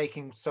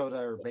baking soda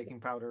or baking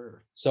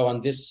powder. So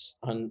on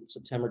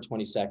September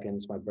 22nd,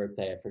 it's my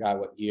birthday. I forgot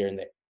what year, in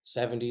the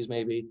 70s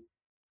maybe.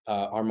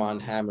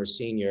 Armand Hammer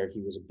Sr.,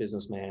 he was a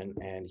businessman,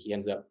 and he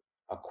ended up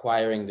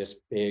acquiring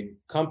this big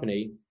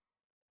company,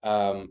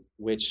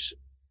 which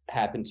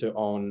happened to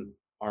own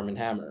Arm &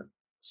 Hammer.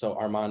 So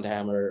Armand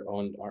Hammer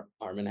owned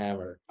Arm &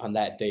 Hammer on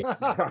that date.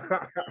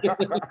 I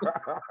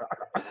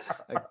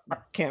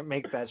can't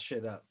make that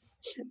shit up.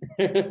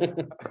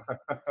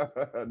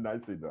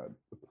 Nicely done.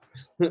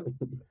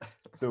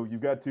 So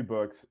you've got 2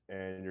 books,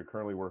 and you're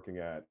currently working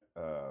at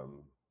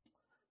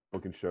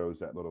booking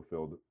shows at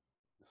Littlefield.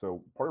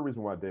 So part of the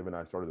reason why Dave and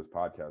I started this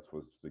podcast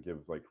was to give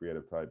like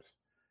creative types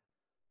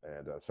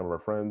and some of our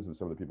friends and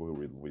some of the people who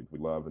we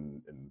love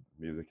in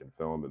music and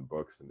film and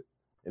books and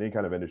any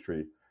kind of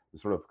industry to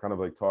sort of kind of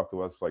like talk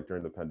to us like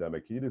during the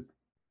pandemic. Can you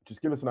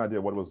just give us an idea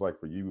of what it was like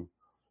for you,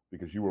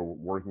 because you were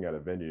working at a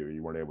venue and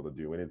you weren't able to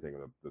do anything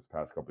this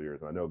past couple of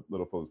years. And I know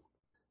Littlefield's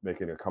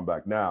making a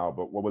comeback now,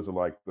 but what was it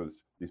like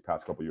these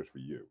past couple of years for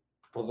you?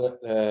 Well,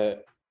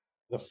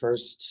 the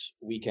first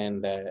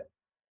weekend that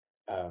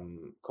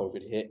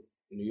COVID hit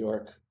in New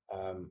York,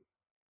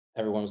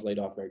 everyone was laid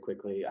off very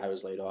quickly. I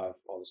was laid off,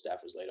 all the staff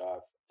was laid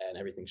off, and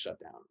everything shut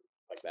down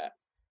like that.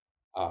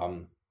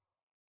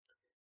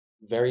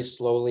 Very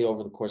slowly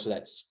over the course of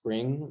that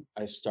spring,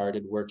 I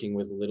started working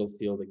with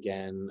Littlefield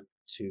again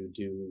to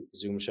do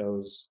Zoom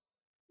shows,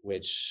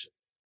 which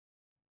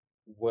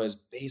was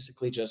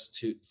basically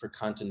just for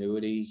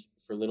continuity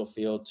for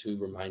Littlefield, to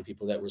remind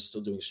people that we're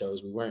still doing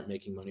shows. We weren't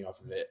making money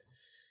off of it,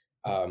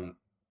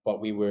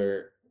 but we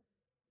were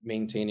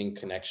maintaining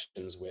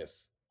connections with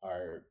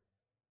our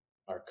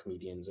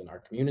comedians in our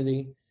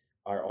community,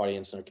 our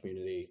audience in our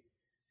community.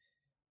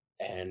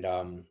 And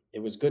it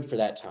was good for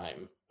that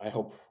time. I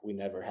hope we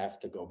never have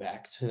to go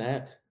back to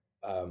that,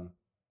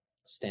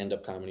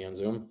 stand-up comedy on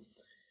Zoom.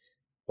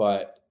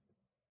 But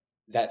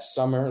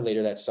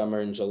later that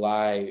summer in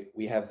July,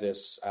 we have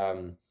this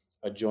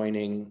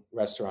adjoining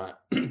restaurant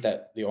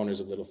that the owners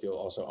of Littlefield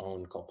also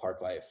own, called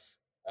Park Life.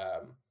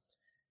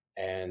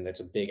 And that's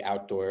a big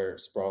outdoor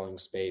sprawling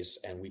space.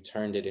 And we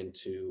turned it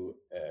into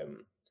a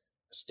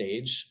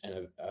stage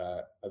and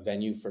a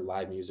venue for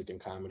live music and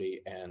comedy.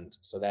 And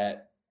so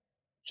that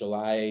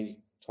July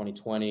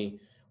 2020,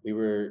 we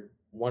were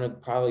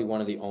probably one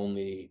of the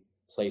only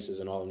places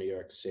in all of New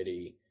York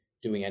City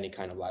doing any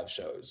kind of live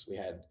shows. We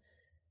had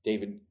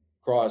David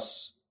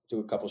Cross do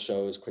a couple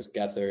shows, Chris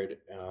Gethard.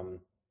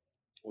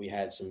 We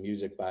had some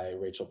music by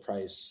Rachel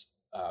Price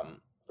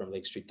from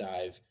Lake Street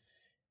Dive.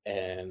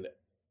 And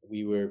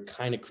we were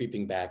kind of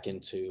creeping back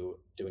into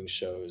doing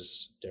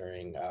shows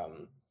during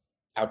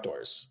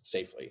outdoors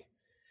safely.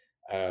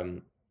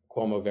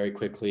 Cuomo very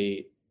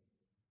quickly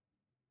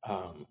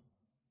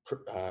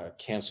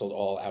canceled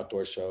all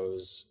outdoor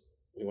shows.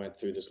 We went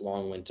through this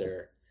long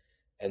winter,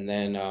 and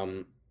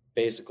then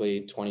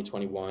basically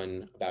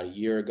 2021, about a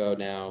year ago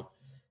now,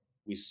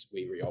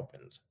 we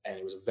reopened, and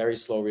it was a very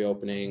slow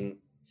reopening,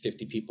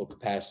 50 people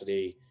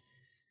capacity,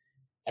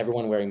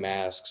 everyone wearing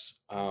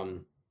masks.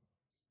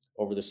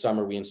 Over the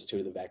summer, we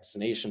instituted the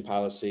vaccination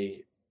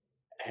policy,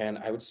 And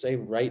I would say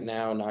right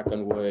now, knock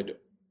on wood,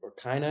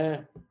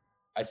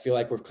 I feel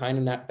like we're kind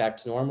of not back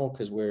to normal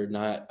because we're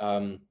not,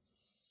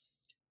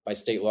 by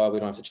state law, we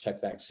don't have to check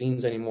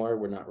vaccines anymore.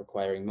 We're not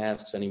requiring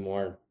masks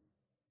anymore.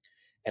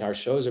 And our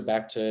shows are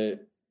back to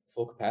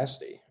full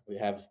capacity. We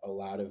have a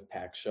lot of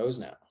packed shows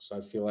now. So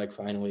I feel like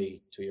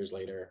finally, 2 years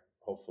later,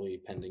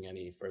 hopefully pending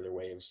any further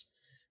waves,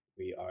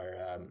 we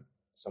are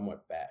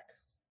somewhat back.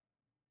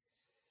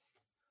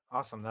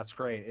 Awesome. That's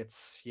great.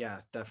 It's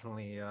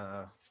definitely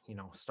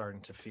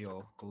starting to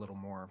feel a little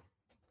more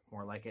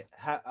like it.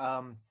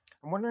 I'm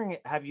wondering,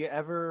 have you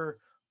ever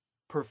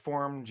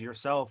performed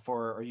yourself,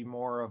 or are you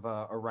more of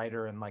a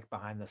writer and like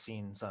behind the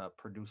scenes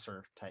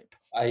producer type?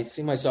 I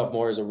see myself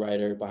more as a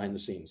writer behind the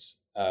scenes.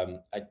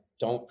 I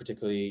don't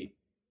particularly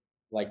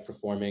like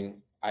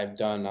performing. I've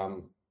talked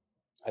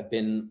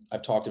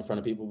in front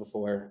of people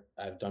before.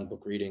 I've done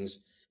book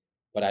readings,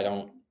 but I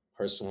don't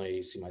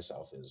personally see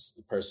myself as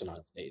the person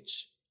on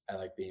stage. I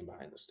like being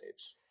behind the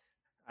stage.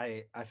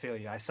 I feel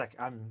you. I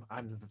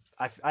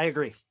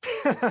agree.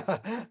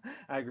 I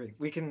agree.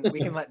 We can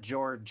let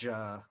George.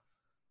 How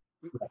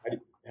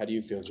do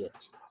you feel, George?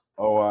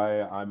 Oh,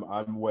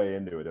 I'm way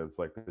into it. It's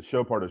like the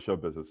show part of show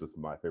business is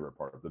my favorite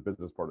part. The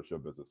business part of show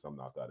business I'm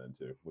not that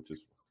into, which is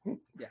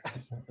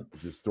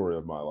the story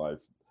of my life.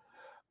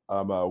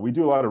 We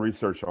do a lot of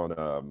research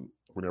on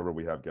whenever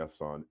we have guests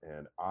on,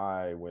 and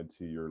I went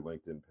to your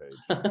LinkedIn page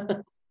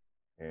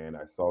and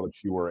I saw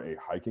that you were a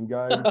hiking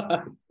guide.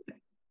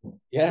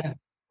 Yeah.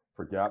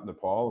 For Gap,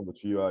 Nepal, in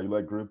which you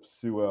led groups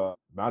to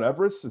Mount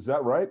Everest. Is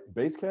that right?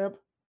 Base camp?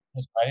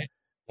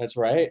 That's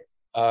right.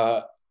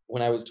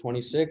 When I was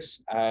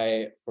 26,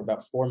 for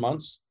about 4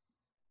 months,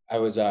 I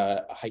was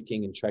a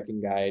hiking and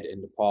trekking guide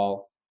in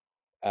Nepal.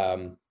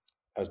 I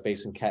was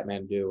based in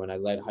Kathmandu, and I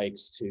led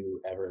hikes to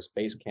Everest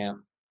Base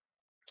Camp,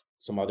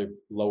 some other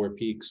lower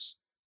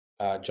peaks,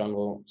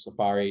 jungle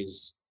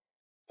safaris,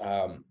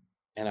 and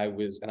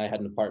I had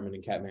an apartment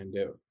in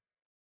Kathmandu.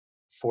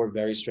 4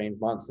 very strange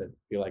months that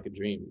feel like a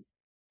dream,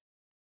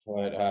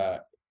 but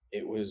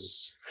it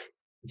was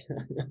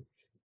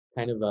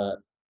kind of a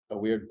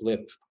weird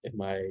blip in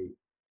my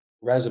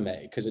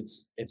resume because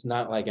it's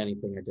not like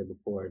anything I did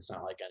before. It's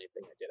not like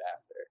anything I did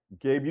after.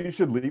 Gabe, you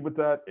should lead with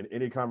that in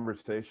any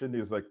conversation. He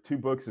was like, 2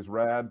 books is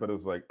rad, but it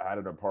was like, I had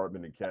an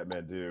apartment in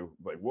Kathmandu.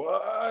 Like,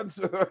 what?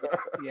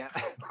 Yeah.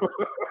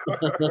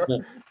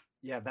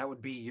 Yeah, that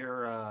would be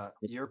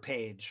your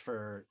page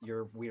for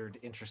your weird,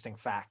 interesting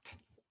fact.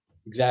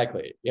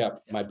 Exactly. Yeah,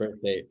 my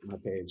birthday, my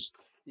page.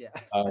 Yeah.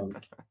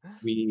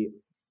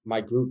 My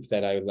group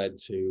that I led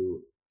to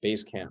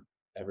base camp,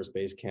 Everest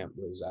Base Camp,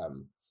 was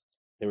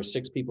there were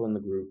 6 people in the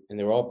group, and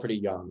they were all pretty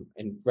young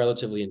and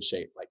relatively in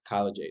shape, like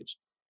college age.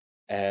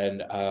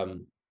 And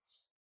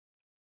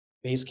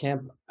base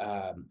camp,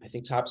 I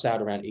think, tops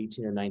out around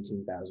 18 or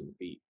 19,000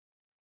 feet,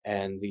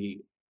 and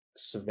the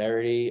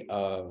severity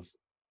of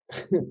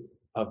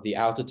of the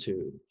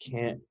altitude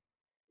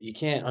you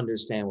can't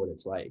understand what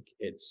it's like.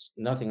 It's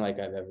nothing like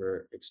I've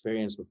ever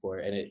experienced before,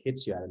 and it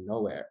hits you out of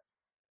nowhere.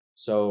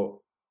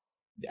 So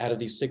out of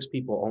these 6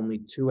 people, only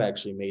 2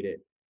 actually made it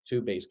to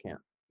base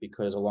camp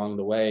because along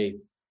the way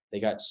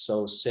they got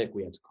so sick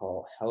we had to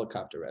call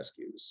helicopter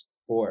rescues.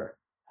 4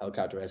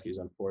 helicopter rescues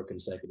on 4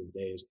 consecutive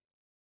days.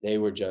 They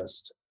were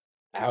just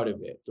out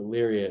of it,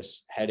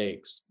 delirious,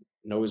 headaches,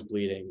 nose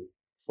bleeding,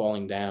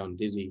 falling down,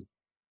 dizzy.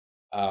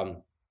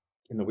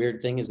 And the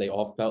weird thing is they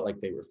all felt like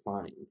they were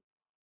fine,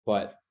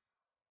 but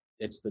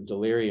it's the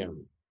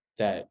delirium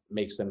that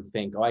makes them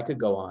think, oh, I could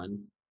go on,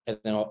 and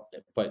then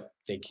but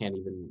they can't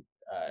even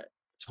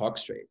talk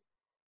straight.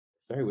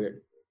 Very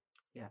weird.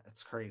 Yeah,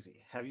 it's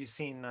crazy. Have you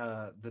seen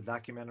the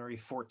documentary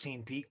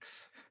 14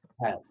 Peaks?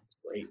 That's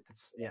great.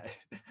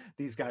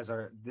 These guys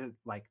are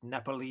like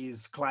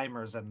Nepalese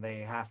climbers, and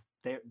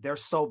they're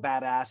so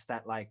badass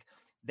that like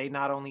they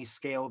not only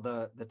scale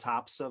the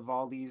tops of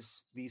all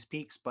these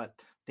peaks, but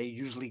they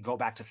usually go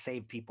back to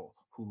save people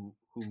who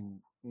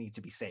need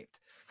to be saved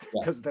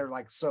because they're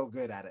like so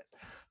good at it.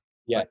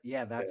 Yeah. But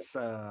yeah, that's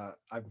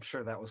I'm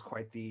sure that was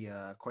quite the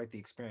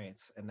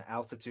experience. And the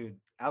altitude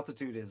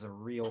is a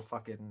real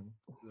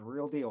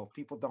deal.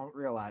 People don't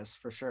realize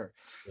for sure.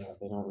 Yeah,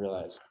 they don't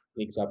realize.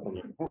 Sneaks up on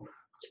you.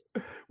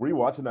 Were you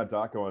watching that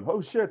doc going,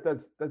 oh shit,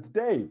 that's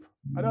Dave.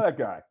 I know that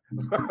guy.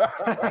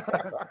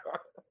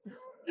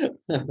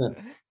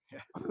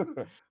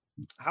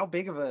 How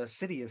big of a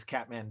city is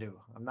Kathmandu?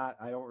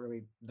 I don't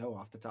really know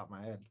off the top of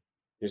my head.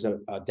 There's a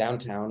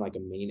downtown, like a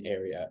main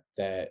area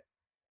that,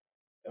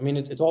 I mean,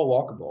 it's all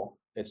walkable.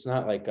 It's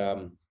not like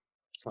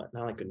it's not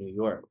like a New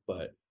York,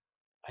 but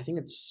I think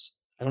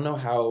I don't know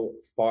how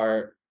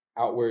far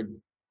outward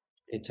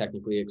it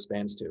technically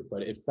expands to,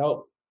 but it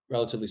felt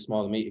relatively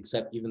small to me,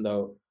 except even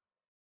though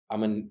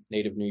I'm a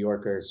native New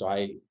Yorker, so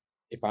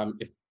if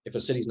a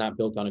city's not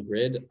built on a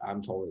grid,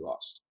 I'm totally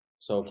lost.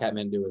 So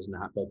Kathmandu is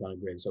not built on a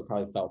grid, so it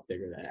probably felt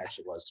bigger than it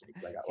actually was to me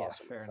because I got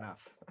lost. Fair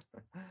enough.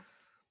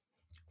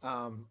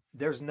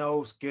 There's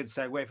no good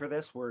segue for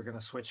this. We're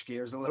gonna switch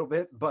gears a little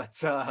bit, but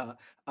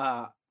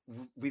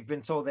we've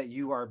been told that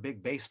you are a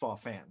big baseball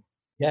fan.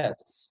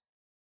 Yes.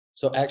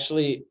 So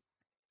actually,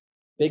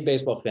 big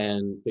baseball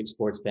fan, big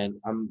sports fan.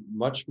 I'm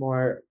much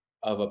more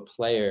of a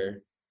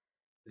player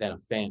than a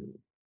fan,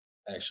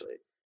 actually.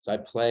 So I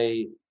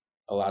play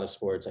a lot of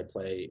sports. I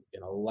play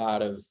in a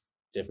lot of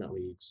different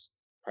leagues,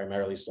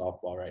 primarily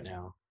softball right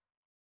now,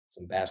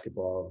 some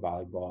basketball,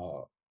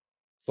 volleyball,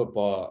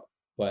 football,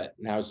 but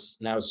now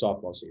it's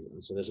softball season.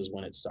 So this is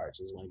when it starts.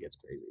 This is when it gets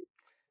crazy.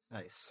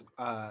 Nice.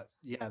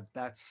 Yeah,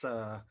 that's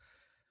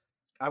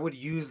I would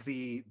use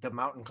the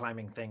mountain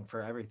climbing thing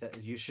for everything.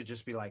 You should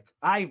just be like,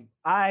 I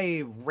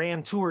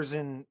ran tours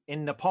in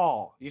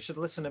Nepal. You should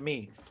listen to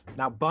me.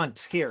 Now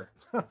bunt here.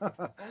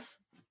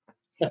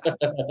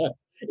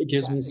 It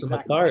gives Yeah, me some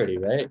exactly. authority,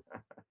 right?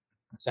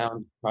 It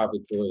sounds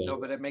probably cooler than No,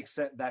 it but it is. makes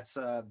sense.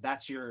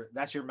 That's your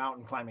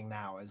mountain climbing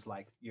now. Is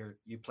like you're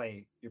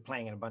playing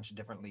in a bunch of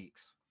different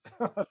leagues.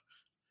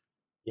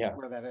 Yeah.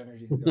 Where that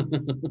energy is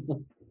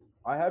going.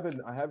 I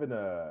haven't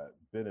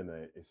been in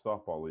a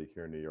softball league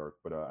here in New York,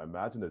 but I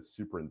imagine it's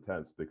super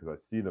intense because I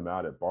see them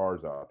out at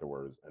bars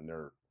afterwards and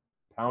they're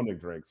pounding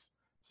drinks.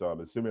 So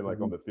I'm assuming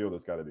like on Mhm. the field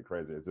it's got to be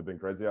crazy. Has it been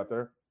crazy out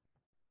there?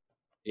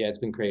 Yeah, it's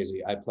been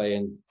crazy. I play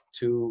in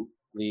two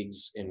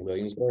leagues in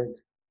Williamsburg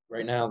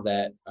right now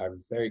that are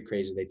very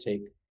crazy. They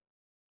take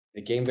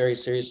the game very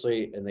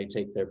seriously and they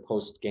take their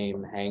post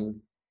game hang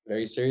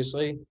very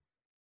seriously.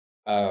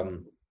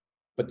 Um,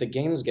 but the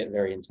games get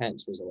very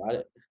intense. There's a lot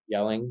of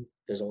yelling.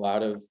 There's a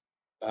lot of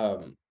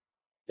um,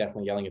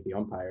 definitely yelling at the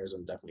umpires.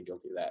 I'm definitely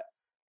guilty of that.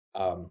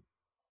 Um,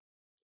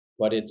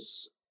 but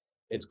it's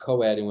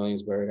co-ed in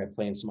Williamsburg. I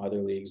play in some other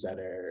leagues that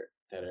are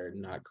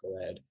not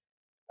co-ed.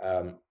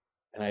 Um,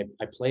 and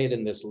I played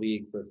in this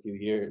league for a few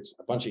years,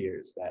 a bunch of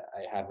years that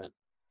I haven't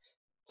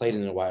played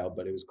in a while,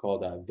 but it was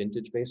called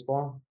vintage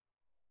baseball.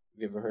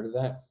 Have you ever heard of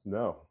that?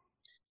 No.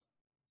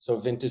 So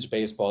vintage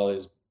baseball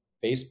is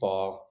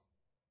baseball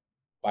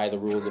by the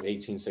rules of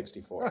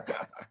 1864.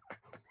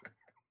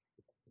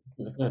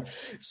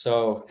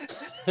 So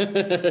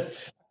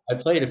I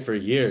played it for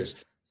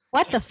years.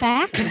 What the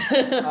fact?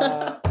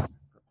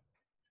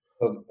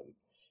 Um,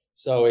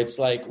 so it's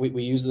like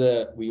we use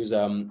a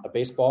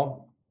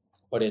baseball,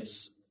 but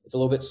it's a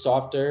little bit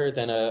softer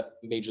than a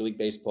Major League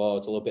Baseball.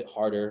 It's a little bit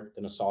harder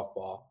than a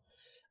softball.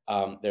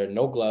 There are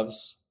no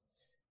gloves.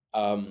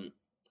 Um,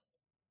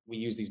 we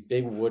use these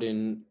big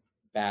wooden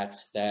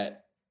bats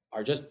that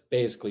are just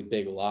basically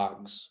big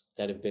logs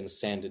that have been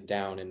sanded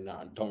down and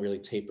don't really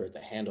taper at the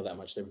handle that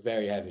much. They're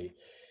very heavy,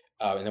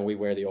 and then we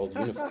wear the old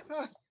uniforms.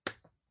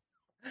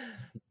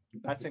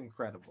 That's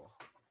incredible.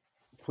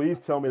 Please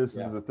tell me this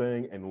Yeah. is a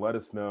thing and let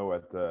us know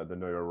at the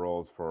Know Your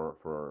Roles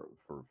for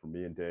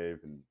me and Dave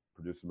and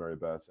producer Mary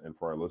Beth and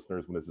for our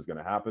listeners when this is going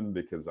to happen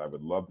because I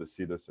would love to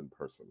see this in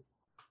person.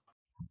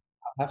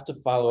 I'll have to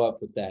follow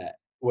up with that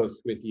with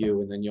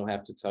you, and then you'll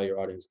have to tell your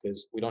audience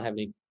because we don't have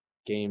any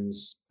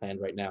games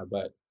planned right now.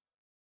 But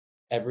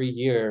every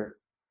year,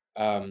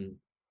 um,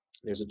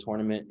 there's a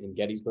tournament in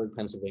Gettysburg,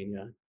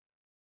 Pennsylvania,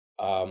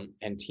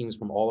 and teams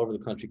from all over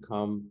the country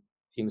come.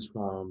 Teams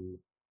from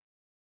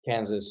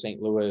Kansas,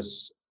 St.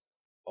 Louis,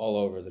 all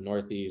over the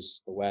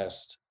Northeast, the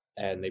West,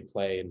 and they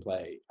play and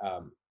play.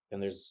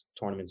 And there's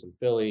tournaments in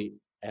Philly,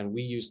 and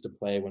we used to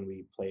play when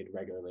we played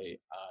regularly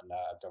on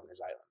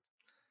Governor's Island.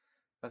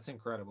 That's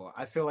incredible.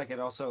 I feel like it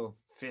also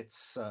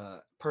fits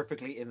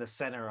perfectly in the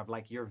center of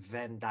like your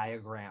Venn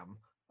diagram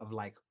of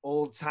like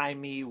old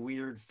timey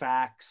weird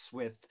facts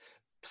with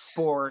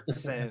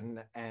sports and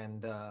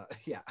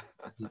yeah.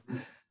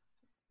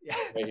 Yeah.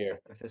 Right here.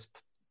 If this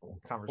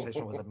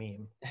conversation was a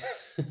meme.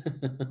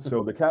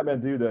 So the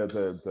Kathmandu,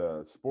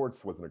 the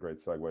sports wasn't a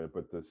great segue,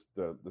 but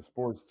the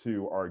sports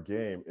to our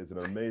game is an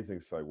amazing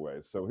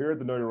segue. So here at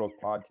the Know Your Roles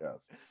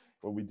podcast,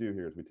 what we do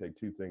here is we take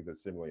two things that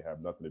seemingly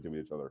have nothing to do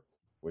with each other.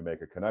 We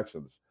make a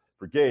connections.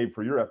 For Gabe,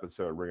 for your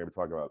episode, we're going to be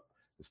talking about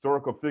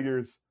historical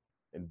figures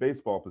in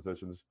baseball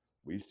positions.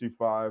 We each do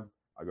five.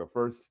 I go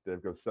first,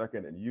 Dave goes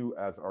second, and you,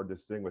 as our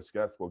distinguished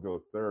guest, will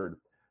go third.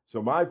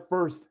 So my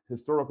first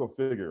historical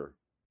figure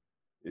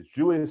is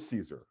Julius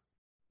Caesar,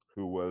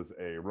 who was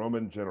a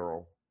Roman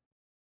general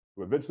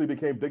who eventually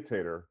became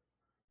dictator.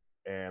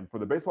 And for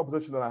the baseball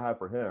position that I have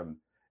for him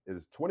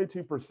is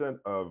 22%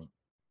 of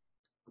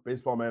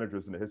baseball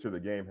managers in the history of the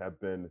game have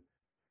been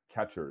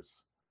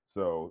catchers.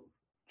 So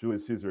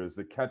Julius Caesar is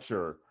the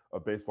catcher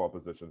of baseball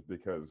positions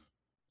because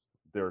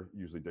they're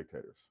usually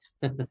dictators.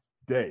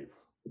 Dave.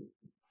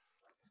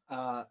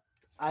 Uh,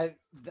 I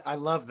I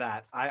love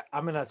that.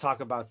 I'm gonna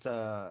talk about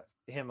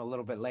him a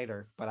little bit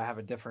later, but I have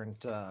a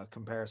different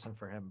comparison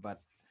for him.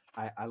 But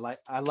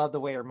I love the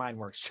way your mind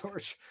works,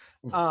 George.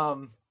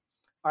 All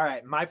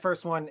right, my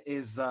first one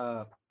is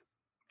I'm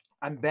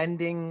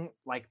bending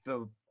like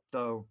the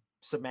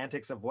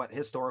semantics of what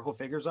historical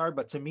figures are,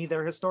 but to me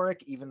they're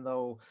historic, even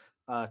though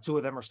two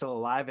of them are still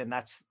alive, and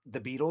that's the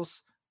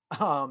Beatles.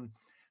 Um,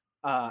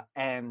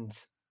 and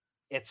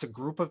it's a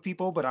group of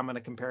people, but I'm going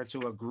to compare it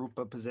to a group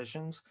of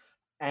positions.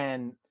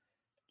 And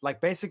like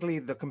basically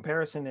the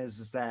comparison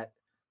is that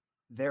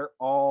they're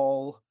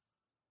all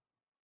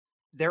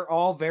they're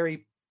all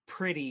very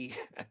pretty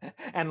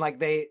and like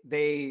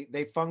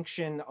they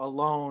function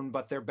alone,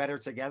 but they're better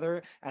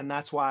together, and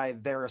that's why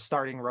they're a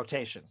starting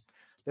rotation.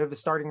 They're the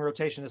starting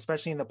rotation,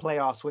 especially in the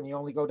playoffs when you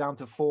only go down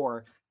to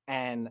 4.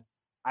 And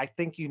I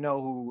think you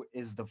know who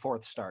is the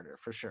 4th starter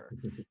for sure.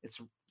 It's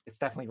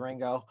definitely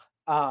Ringo.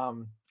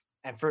 And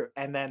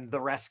then the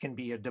rest can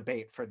be a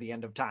debate for the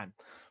end of time.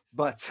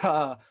 But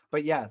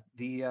yeah,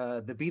 the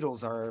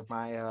Beatles are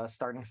my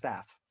starting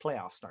staff,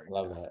 playoff starting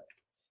Love staff. that.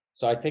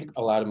 So I think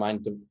a lot of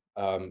mine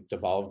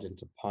devolved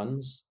into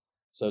puns.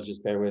 So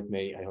just bear with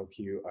me. I hope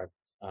you are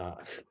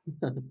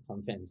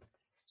pun fans.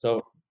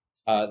 So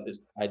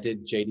I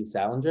did J.D.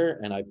 Salinger,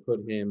 and I put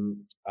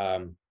him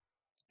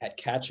at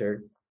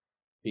catcher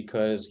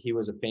because he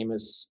was a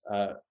famous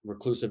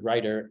reclusive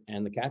writer,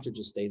 and the catcher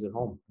just stays at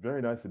home.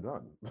 Very nicely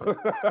done.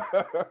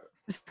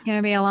 It's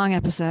gonna be a long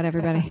episode,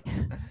 everybody.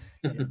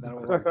 Yeah,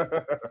 that'll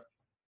work.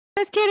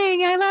 Just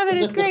kidding. I love it.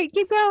 It's great.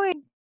 Keep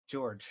going.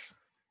 George.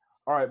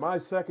 All right, my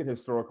second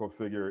historical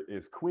figure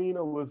is Queen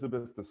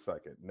Elizabeth II.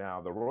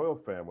 Now, the royal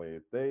family,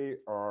 they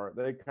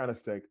kind of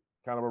stink,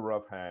 kind of a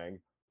rough hang,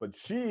 but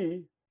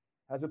she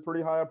has a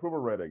pretty high approval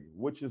rating,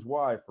 which is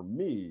why, for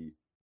me,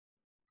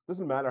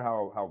 doesn't matter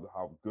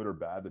how good or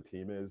bad the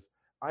team is.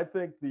 I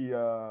think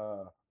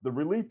the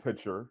relief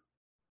pitcher,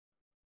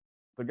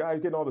 the guy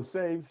getting all the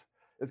saves,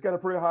 it's got a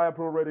pretty high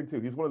approval rating too.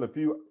 He's one of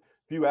the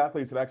few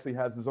athletes that actually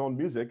has his own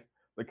music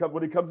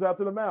when he comes out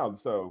to the mound.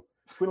 So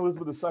Queen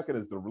Elizabeth II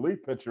is the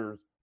relief pitcher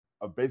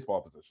of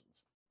baseball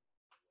positions.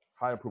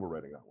 High approval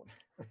rating, that one.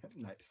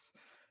 Nice.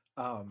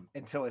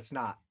 Until it's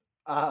not.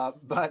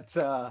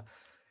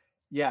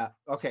 Yeah.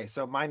 Okay.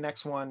 So my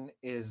next one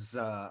is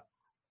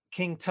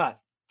King Tut,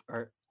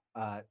 or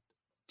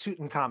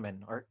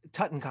Tutankhamun, or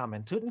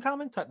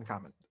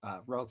Tutankhamun.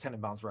 Royal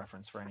Tenenbaums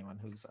reference for anyone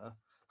who's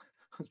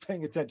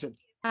paying attention.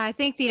 I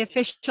think the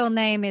official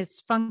name is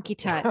Funky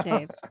Tut,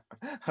 Dave.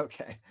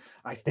 Okay,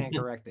 I stand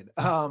corrected.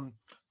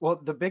 Well,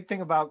 the big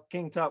thing about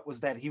King Tut was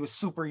that he was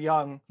super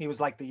young. He was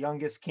like the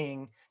youngest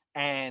king,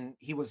 and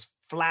he was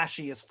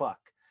flashy as fuck.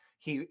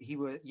 He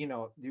was,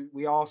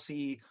 we all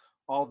see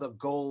all the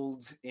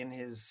gold in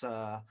his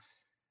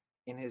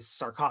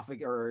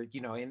sarcophagus, or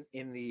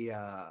in the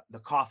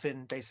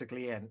coffin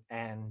basically,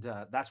 and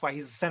that's why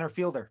he's a center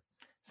fielder.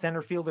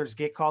 Center fielders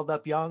get called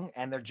up young,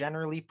 and they're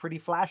generally pretty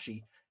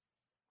flashy.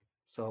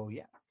 So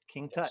yeah,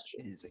 King Tut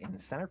is in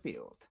center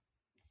field.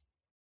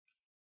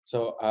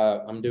 So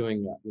I'm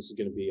doing, this is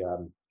going to be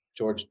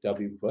George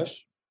W. Bush,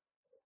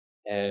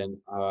 and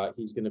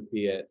he's going to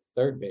be at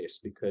third base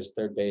because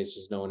third base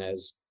is known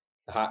as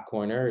the hot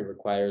corner. It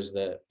requires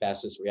the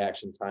fastest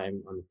reaction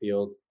time on the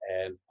field.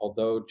 And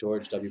although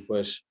George W.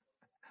 Bush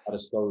had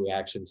a slow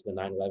reaction to the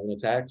 9/11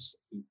 attacks,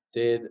 he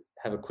did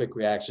have a quick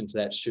reaction to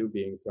that shoe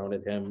being thrown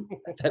at him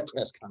at that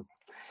press conference.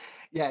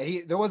 Yeah,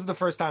 there wasn't the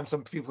first time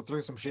some people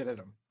threw some shit at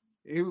him.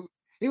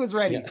 He was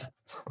ready.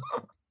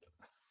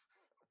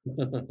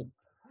 Yeah.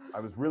 I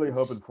was really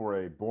hoping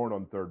for a Born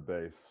on Third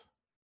Base,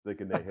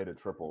 thinking they hit a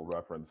triple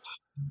reference,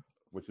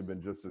 which would have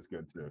been just as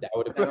good too. That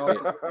would have been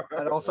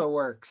that also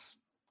works.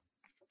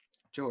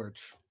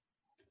 George.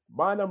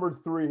 My number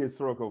 3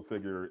 historical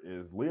figure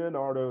is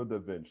Leonardo da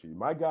Vinci.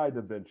 My guy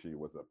Da Vinci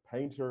was a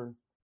painter,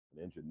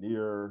 an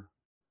engineer.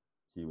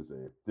 He was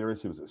a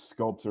theorist. He was a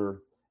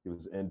sculptor. He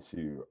was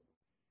into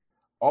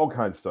all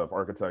kinds of stuff,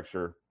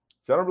 architecture.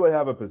 So I don't really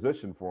have a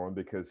position for him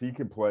because he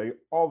can play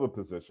all the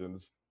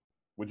positions,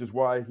 which is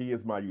why he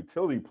is my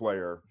utility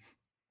player.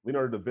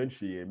 Leonardo da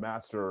Vinci, a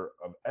master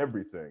of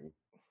everything,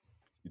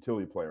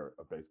 utility player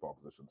of baseball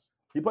positions.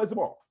 He plays them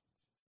all.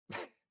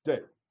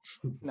 Dave.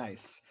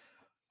 Nice.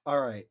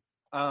 All right.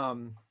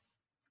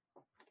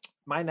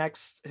 My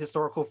next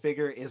historical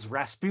figure is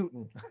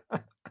Rasputin.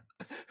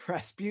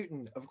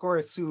 Rasputin, of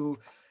course, who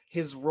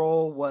his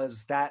role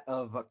was that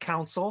of a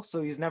counsel.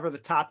 So he's never the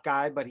top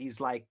guy, but he's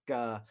like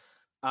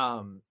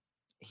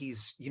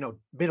he's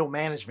middle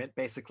management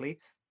basically.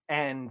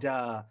 And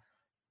the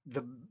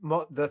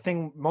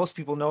thing most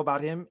people know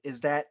about him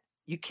is that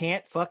you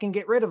can't fucking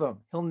get rid of him.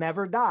 He'll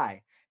never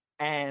die.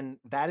 And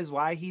that is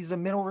why he's a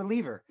middle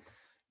reliever.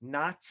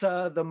 Not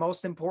the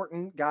most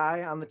important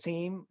guy on the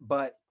team,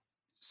 but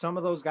some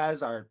of those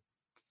guys are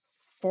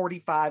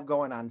 45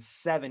 going on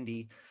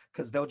 70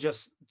 because they'll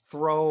just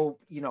throw,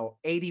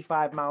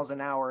 85 miles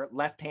an hour,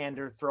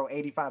 left-hander, throw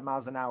 85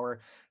 miles an hour.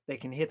 They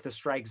can hit the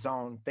strike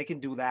zone. They can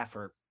do that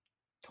for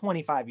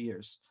 25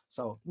 years.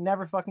 So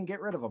never fucking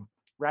get rid of them.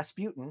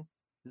 Rasputin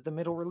is the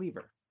middle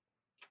reliever.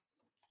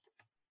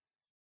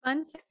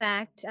 Fun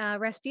fact,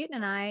 Rasputin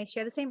and I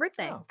share the same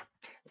birthday. Oh,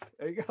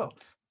 there you go.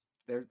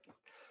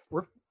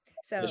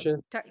 So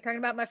talking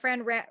about my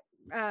friend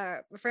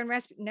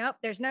Rasputin. Nope,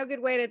 there's no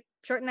good way to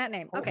shorten that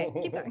name. Okay,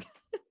 keep going.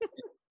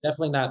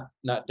 definitely not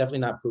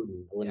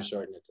Putin. I wouldn't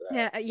shorten it to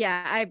that.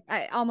 Yeah.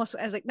 I almost,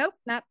 I was like, nope.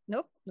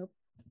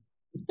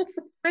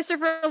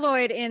 Christopher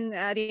Lloyd in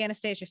the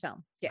Anastasia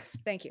film. Yes,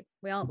 thank you.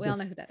 We all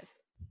know who that is.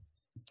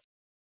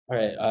 All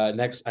right.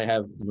 Next, I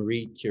have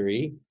Marie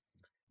Curie,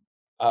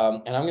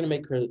 and I'm going to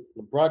make her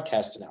the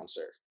broadcast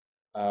announcer.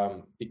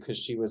 because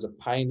she was a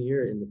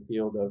pioneer in the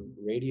field of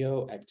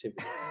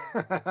radioactivity.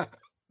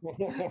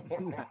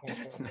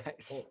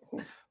 Nice.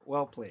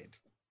 Well played.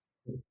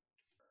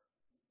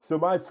 So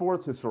my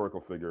fourth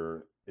historical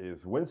figure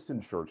is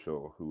Winston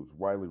Churchill, who's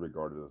widely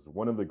regarded as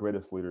one of the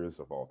greatest leaders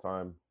of all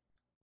time.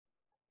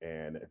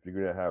 And if you're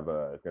gonna have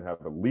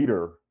a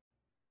leader,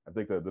 I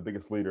think that the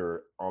biggest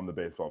leader on the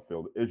baseball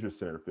field is your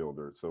center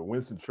fielder. So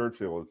Winston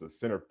Churchill is the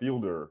center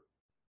fielder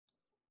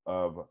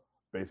of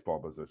baseball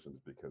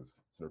positions because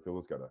center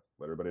fielder's got to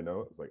let everybody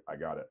know. It's like, I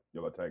got it.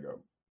 Yo la tengo.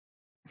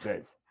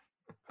 Dave.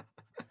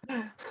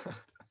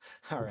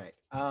 All right.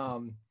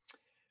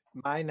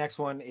 My next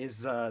one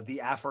is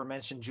the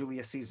aforementioned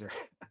Julius Caesar.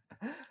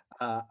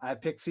 I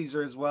picked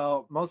Caesar as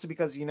well, mostly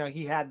because he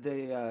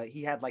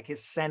had like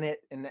his Senate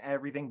and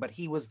everything, but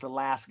he was the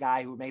last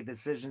guy who made the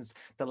decisions,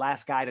 the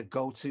last guy to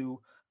go to,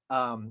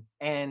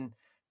 and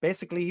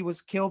basically he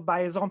was killed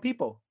by his own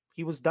people.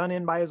 He was done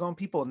in by his own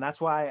people, and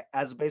that's why,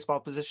 as a baseball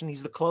position,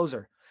 he's the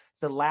closer. It's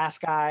the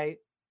last guy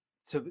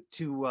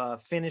to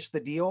finish the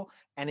deal,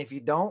 and if you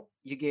don't,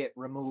 you get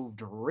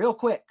removed real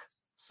quick.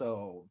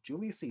 So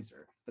Julius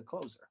Caesar, the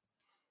closer.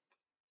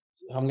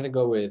 I'm gonna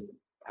go with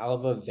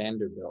Alva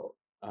Vanderbilt,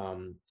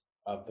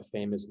 of the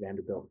famous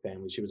Vanderbilt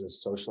family. She was a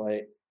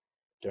socialite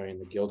during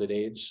the Gilded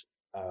Age,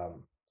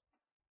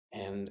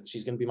 and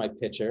she's gonna be my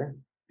pitcher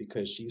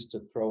because she used to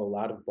throw a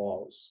lot of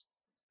balls.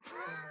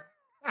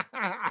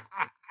 I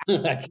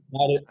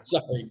got it.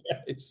 Sorry,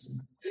 guys.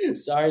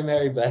 Sorry,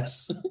 Mary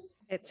Bess.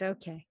 It's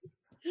okay.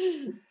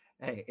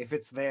 Hey, if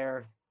it's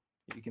there,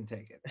 you can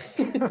take it.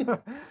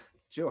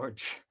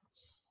 George.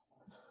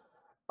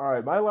 All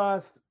right, my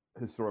last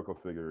historical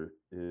figure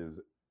is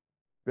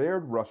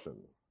Bayard Rustin.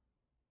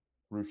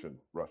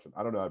 Russian.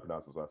 I don't know how to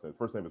pronounce his last name. His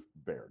first name is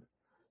Bayard.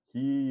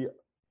 He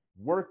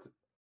worked.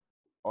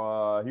 He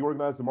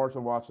organized the March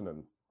on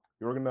Washington.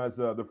 He organized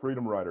the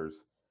Freedom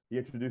Riders. He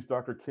introduced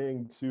Dr.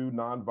 King to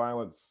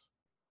nonviolence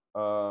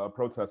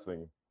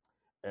protesting,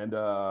 and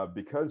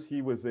because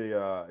he was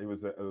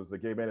a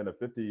gay man in the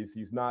 50s,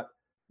 he's not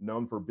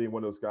known for being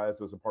one of those guys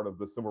that was a part of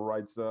the civil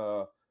rights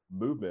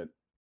movement.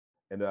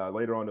 And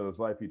later on in his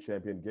life, he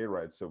championed gay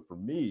rights. So for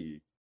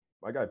me,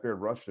 my guy Bayard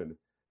Rustin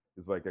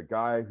is like a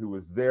guy who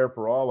was there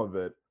for all of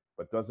it,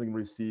 but doesn't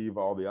receive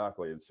all the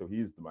accolades. So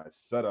he's my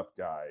setup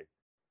guy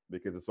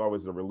because it's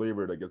always a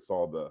reliever that gets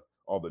all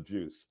the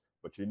juice.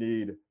 But you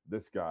need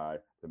this guy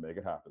to make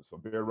it happen. So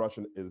Bayard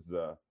Rustin is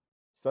the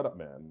setup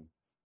man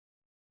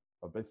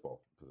of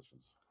baseball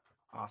positions.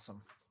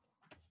 Awesome.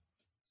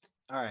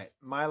 All right.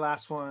 My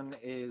last one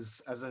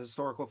is, as a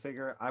historical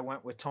figure, I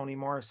went with Toni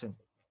Morrison,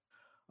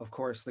 of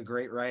course, the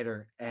great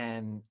writer.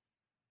 And,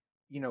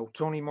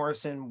 Toni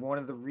Morrison, one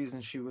of the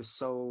reasons she was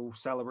so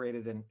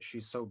celebrated and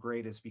she's so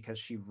great is because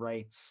she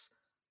writes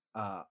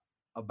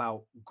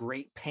about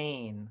great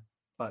pain,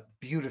 but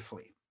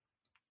beautifully.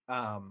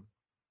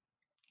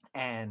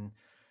 And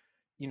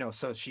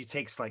so she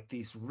takes like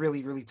these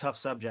really, really tough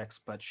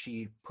subjects, but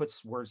she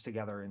puts words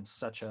together in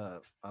such a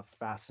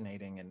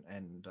fascinating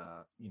and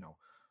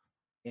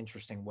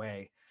interesting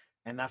way.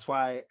 And that's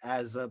why,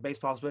 as a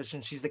baseball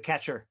position, she's the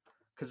catcher,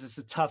 because it's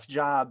a tough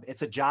job.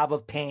 It's a job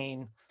of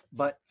pain,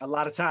 but a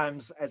lot of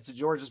times, to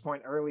George's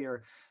point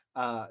earlier,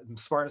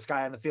 smartest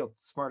guy on the field,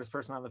 smartest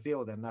person on the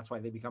field, and that's why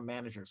they become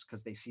managers,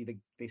 because they see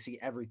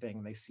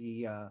everything. They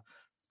see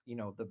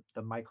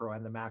the micro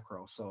and the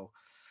macro. So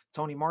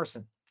Toni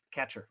Morrison,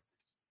 catcher.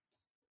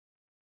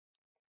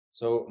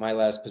 So my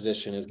last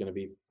position is going to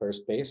be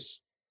first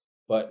base,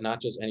 but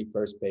not just any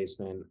first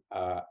baseman,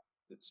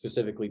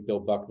 specifically Bill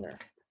Buckner.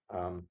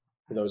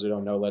 For those who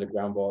don't know, let a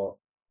ground ball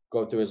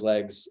go through his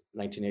legs,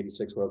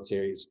 1986 World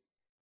Series.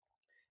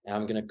 And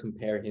I'm going to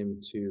compare him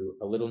to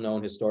a little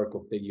known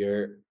historical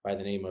figure by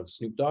the name of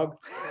Snoop Dogg,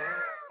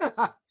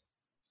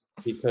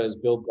 because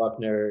Bill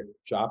Buckner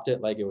dropped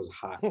it like it was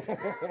hot.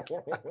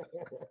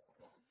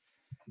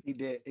 He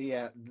did.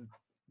 Yeah.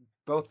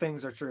 Both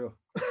things are true.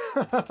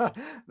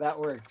 That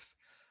works.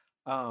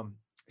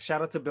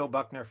 Shout out to Bill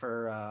Buckner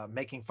for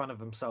making fun of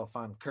himself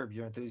on Curb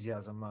Your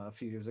Enthusiasm a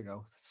few years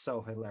ago.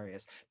 So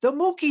hilarious. The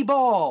Mookie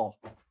Ball.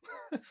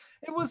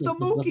 It was the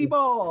Mookie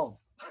Ball.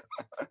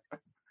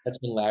 That's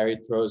when Larry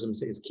throws him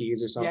his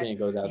keys or something and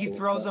goes out. He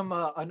throws him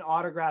an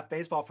autographed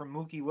baseball from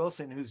Mookie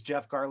Wilson, who's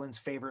Jeff Garland's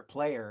favorite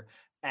player.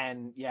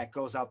 And it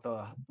goes out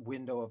the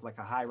window of like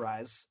a high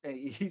rise.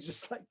 He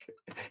just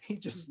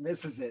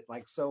misses it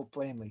like so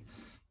plainly.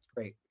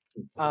 Great.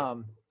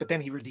 But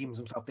then he redeems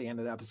himself at the end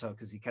of the episode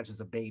because he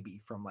catches a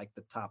baby from like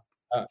the top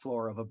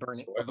floor of a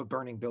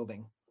burning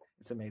building.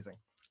 It's amazing.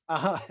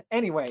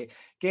 Anyway,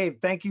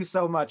 Gabe, thank you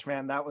so much,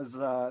 man. That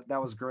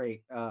was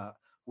great.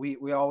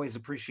 We always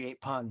appreciate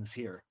puns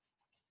here.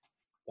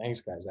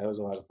 Thanks, guys. That was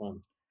a lot of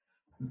fun.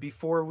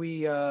 Before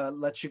we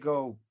let you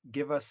go,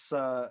 give us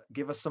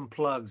some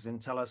plugs and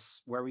tell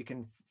us where we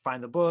can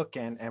find the book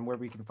and where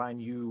we can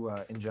find you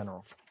in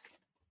general.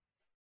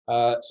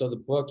 So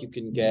the book you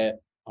can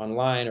get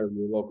online or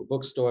your local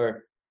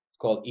bookstore. It's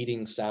called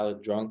Eating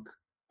Salad Drunk,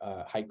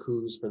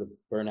 Haikus for the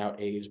Burnout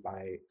Age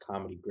by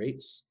Comedy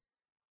Greats.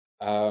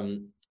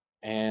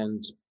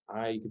 And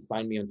You can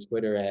find me on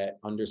Twitter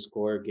at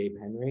 _Gabe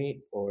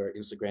Henry or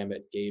Instagram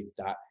at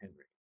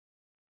gabe.henry.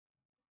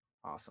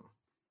 Awesome.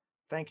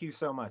 Thank you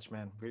so much,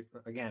 man.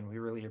 Again, we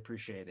really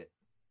appreciate it.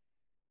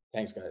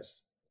 Thanks,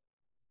 guys.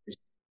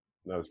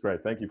 No, it's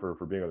great. Thank you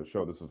for being on the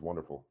show. This is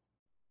wonderful.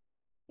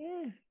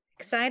 Yeah,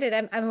 excited.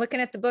 I'm looking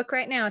at the book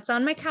right now. It's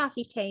on my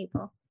coffee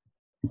table.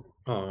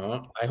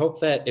 I hope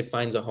that it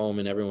finds a home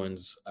in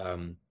everyone's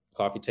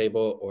coffee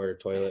table or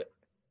toilet.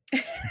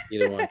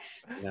 Either one.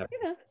 You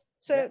know,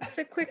 so it's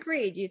a quick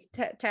read. You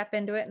tap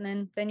into it,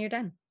 and then you're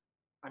done.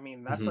 I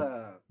mean, that's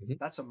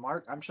a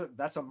mark. I'm sure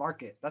that's a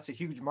market. That's a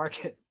huge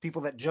market.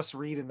 People that just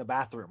read in the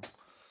bathroom.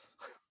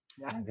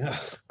 Yeah.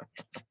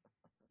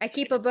 I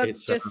keep a book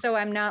It's, just so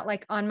I'm not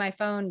like on my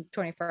phone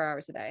 24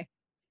 hours a day.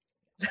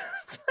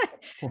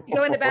 You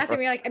go in the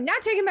bathroom, you're like, I'm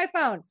not taking my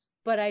phone,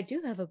 but I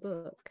do have a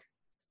book.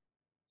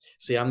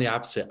 See, I'm the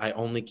opposite. I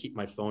only keep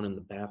my phone in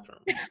the bathroom.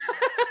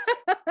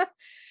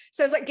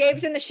 So it's like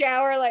Gabe's in the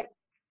shower, like,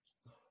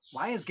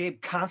 why is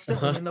Gabe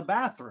constantly in the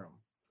bathroom?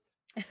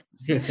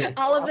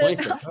 all of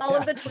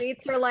the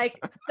tweets are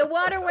like, the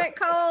water went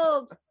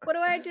cold. What do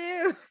I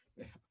do?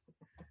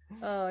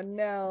 Oh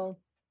no.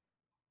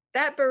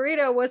 That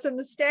burrito was a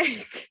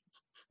mistake.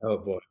 Oh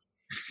boy.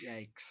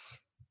 Yikes.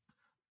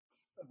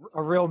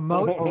 A real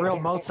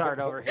Mozart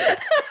over here.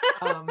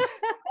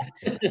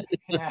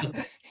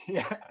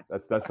 Yeah.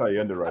 That's how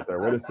you end it right there.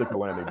 Way to stick the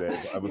landing,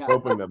 Dave. I was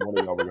hoping that one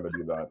of y'all were going to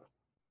do that.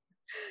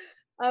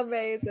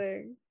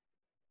 Amazing.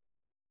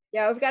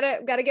 Yeah, we've got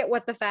to get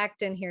what the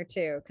fact in here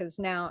too, because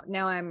now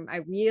I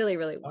really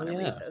want to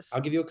read this.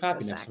 I'll give you a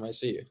copy next time I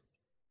see you.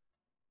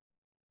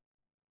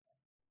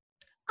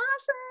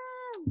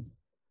 Awesome.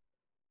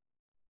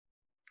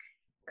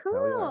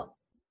 Cool. Yeah.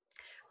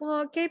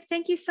 Well, Gabe,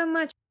 thank you so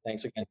much.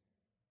 Thanks again.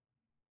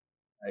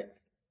 Bye.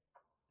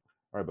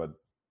 All right, bud.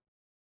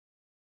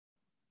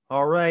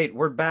 All right,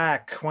 we're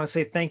back. I want to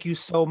say thank you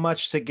so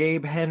much to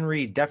Gabe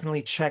Henry.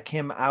 Definitely check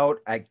him out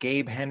at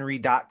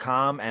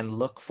gabehenry.com and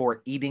look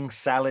for Eating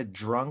Salad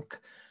Drunk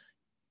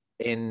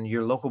in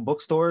your local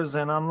bookstores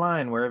and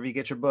online, wherever you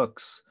get your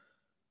books.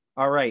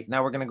 All right,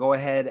 now we're going to go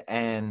ahead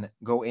and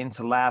go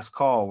into Last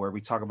Call, where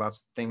we talk about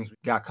things we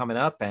got coming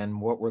up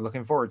and what we're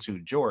looking forward to.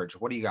 George,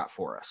 what do you got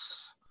for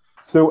us?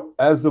 So,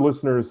 as the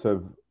listeners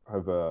have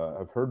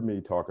heard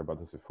me talk about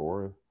this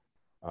before,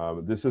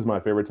 this is my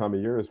favorite time of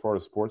year as far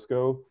as sports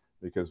go,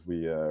 because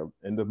we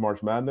end of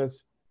March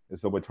Madness,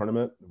 it's the NCAA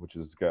tournament, which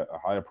has got a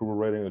high approval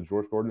rating in the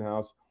George Gordon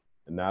House.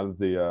 And now that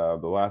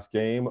the last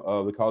game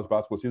of the college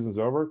basketball season is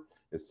over,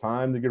 it's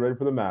time to get ready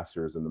for the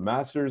Masters. And the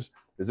Masters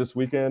is this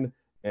weekend.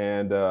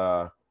 And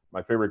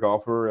my favorite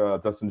golfer,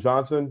 Dustin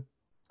Johnson,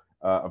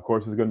 of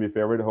course, is going to be a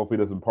favorite. Hopefully,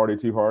 he doesn't party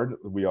too hard.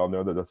 We all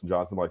know that Dustin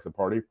Johnson likes to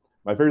party.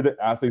 My favorite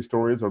athlete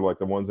stories are like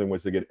the ones in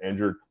which they get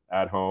injured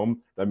at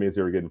home. That means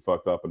they were getting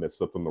fucked up and they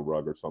slipped on the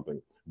rug or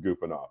something,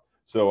 goofing off.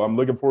 So I'm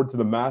looking forward to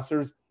the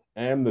Masters.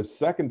 And the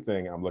second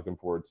thing I'm looking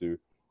forward to,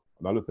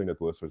 another thing that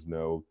the listeners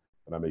know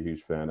that I'm a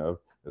huge fan of,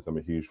 is I'm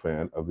a huge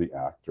fan of the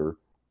actor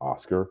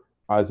Oscar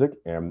Isaac.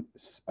 And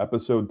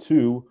episode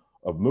 2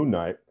 of Moon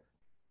Knight,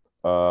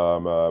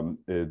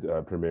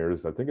 it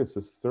premieres, I think it's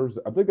this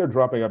Thursday. I think they're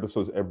dropping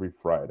episodes every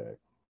Friday.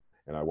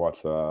 And I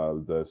watched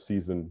the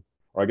season,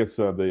 or I guess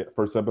the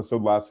first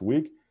episode last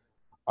week.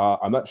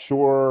 I'm not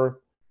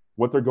sure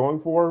what they're going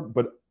for,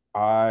 but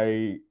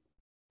I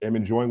am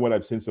enjoying what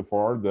I've seen so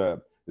far.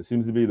 It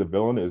seems to be the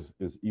villain is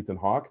Ethan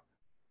Hawke,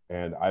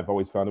 and I've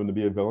always found him to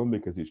be a villain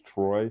because he's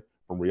Troy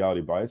from Reality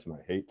Bites, and I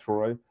hate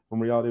Troy from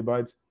Reality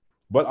Bites.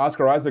 But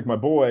Oscar Isaac, my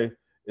boy,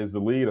 is the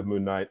lead of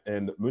Moon Knight,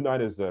 and Moon Knight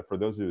is, for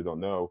those of you who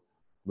don't know,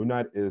 Moon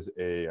Knight is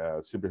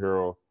a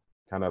superhero,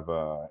 kind of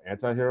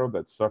anti-hero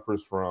that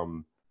suffers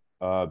from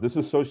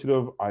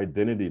dissociative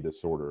identity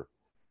disorder.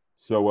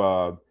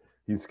 So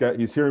he's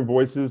hearing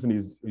voices,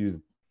 and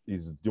he's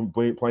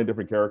playing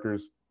different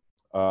characters.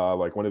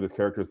 Like one of his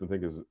characters, I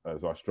think, is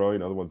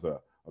Australian, other one's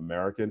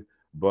American.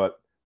 But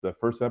the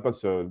first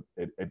episode,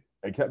 it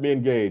kept me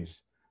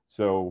engaged.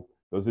 So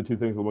those are 2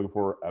 things I'm looking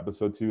for.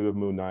 Episode 2 of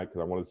Moon Knight,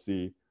 because I want to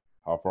see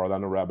how far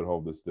down the rabbit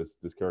hole this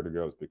character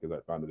goes, because I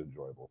found it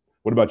enjoyable.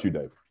 What about you,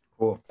 Dave?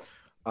 Cool.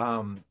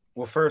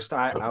 Well, first,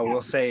 I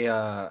will say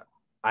I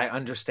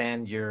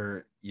understand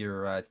your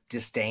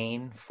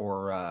disdain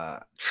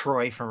for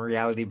Troy from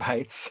Reality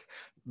Bites.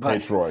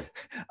 But, hey, Troy.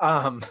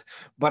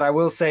 But I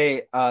will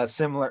say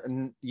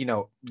similar,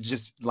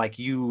 just like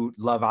you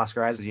love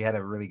Oscar Isaac, you had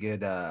a really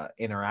good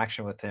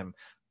interaction with him.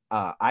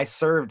 I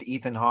served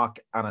Ethan Hawke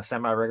on a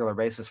semi-regular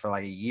basis for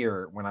like a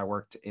year when I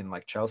worked in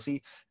like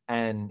Chelsea,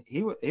 and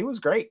he was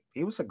great.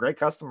 He was a great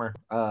customer.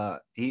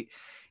 He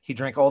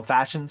drank old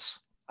fashions.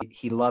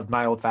 He loved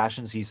my old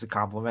fashions. He used to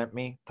compliment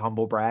me,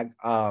 humble brag.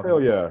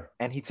 Hell yeah!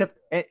 And he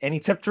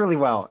tipped really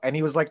well. And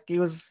he was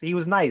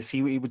nice.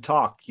 He would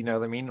talk. You know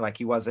what I mean? Like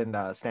he wasn't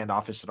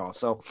standoffish at all.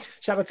 So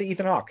shout out to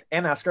Ethan Hawke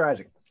and Oscar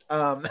Isaac.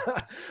 But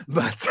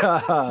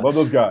love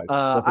those guys.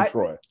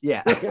 Troy.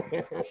 Yeah,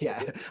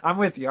 yeah. I'm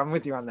with you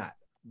on that.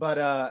 But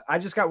I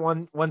just got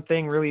one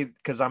thing really,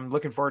 because I'm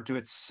looking forward to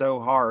it so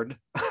hard,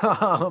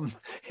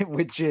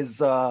 which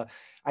is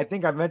I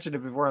think I've mentioned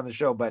it before on the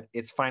show, but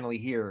it's finally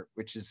here,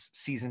 which is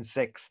season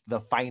 6,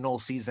 the final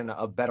season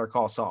of Better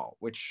Call Saul,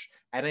 which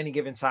at any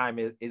given time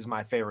is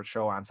my favorite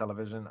show on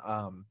television.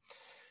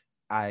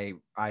 I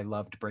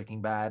loved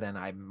Breaking Bad, and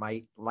I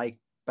might like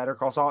Better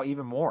Call Saul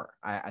even more.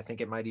 I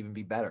think it might even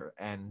be better.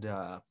 And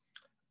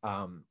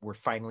we're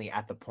finally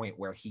at the point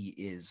where he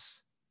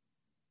is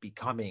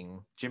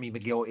becoming, Jimmy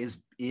McGill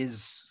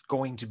is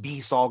going to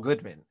be Saul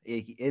Goodman.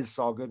 He is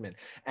Saul Goodman.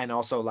 And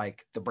also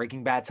like the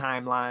Breaking Bad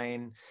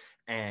timeline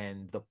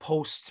and the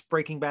post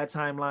Breaking Bad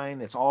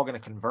timeline, it's all going to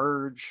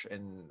converge.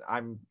 And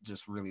I'm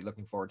just really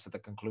looking forward to the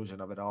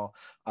conclusion of it all.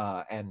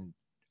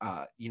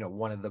 You know,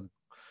 one of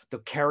the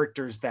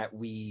characters that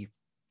we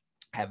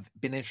have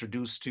been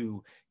introduced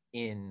to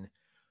in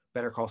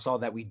Better Call Saul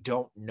that we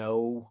don't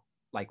know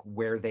like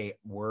where they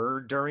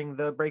were during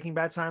the Breaking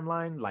Bad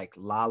timeline, like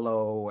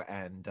Lalo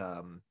and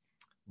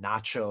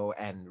Nacho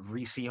and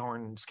Reese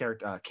Horn's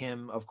character,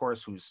 Kim, of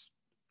course, who's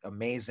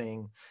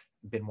amazing,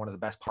 been one of the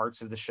best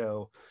parts of the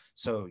show.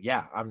 So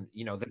yeah,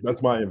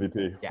 that's my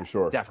MVP for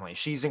sure. Definitely,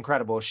 she's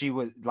incredible. She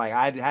was like,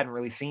 I hadn't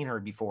really seen her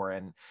before,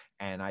 and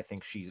I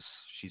think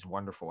she's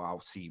wonderful.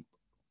 I'll see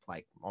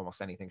like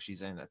almost anything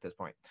she's in at this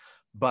point.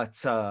 But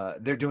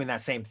they're doing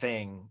that same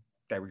thing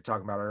that we were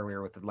talking about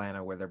earlier with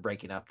Atlanta, where they're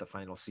breaking up the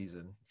final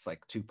season. It's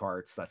like 2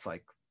 parts. That's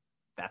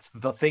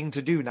the thing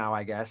to do now,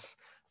 I guess.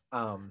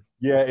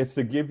 It's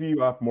to give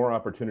you up more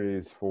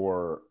opportunities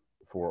for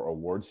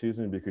award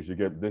season, because you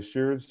get this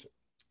year's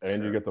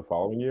and you get the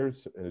following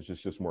years, and it's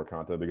just more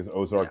content, because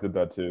Ozark did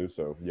that too.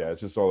 So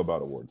it's just all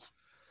about awards.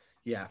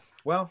 Yeah.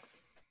 Well,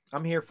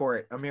 I'm here for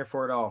it. I'm here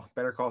for it all.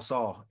 Better Call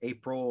Saul,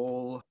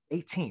 April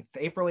 18th,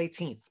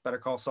 Better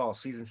Call Saul,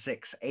 season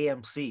 6,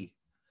 AMC.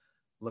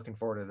 Looking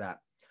forward to that.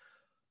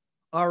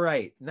 All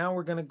right, now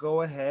we're going to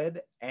go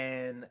ahead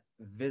and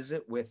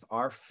visit with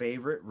our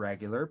favorite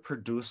regular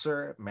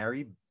producer,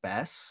 Mary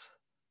Bess.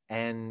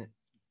 And,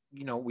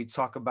 you know, we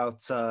talk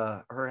about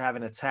her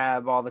having a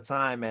tab all the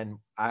time. And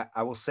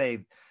I will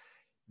say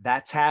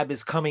that tab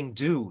is coming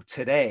due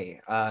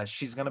today.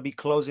 She's going to be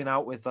closing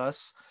out with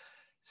us.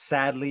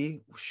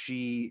 Sadly,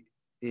 she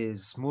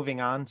is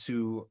moving on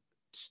to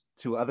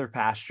other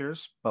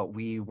pastures, but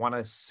we want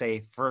to say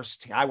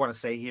first, I want to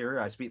say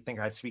here, think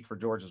I speak for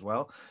George as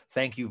well.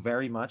 Thank you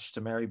very much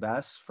to Mary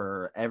Bess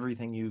for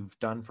everything you've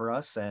done for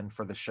us and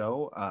for the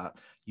show.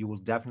 You will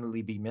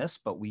definitely be missed,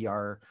 but we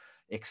are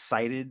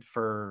excited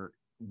for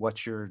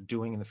what you're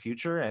doing in the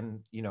future.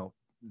 And, you know,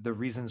 the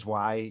reasons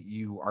why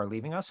you are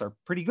leaving us are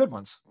pretty good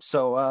ones.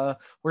 So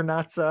we're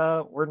not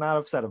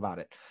upset about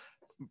it.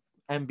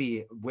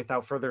 MB,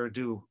 without further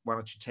ado, why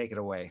don't you take it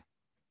away?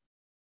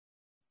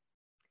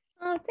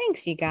 Oh,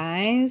 thanks, you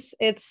guys.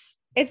 It's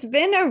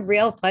been a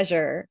real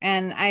pleasure.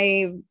 And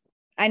I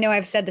know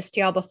I've said this to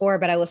y'all before,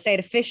 but I will say it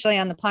officially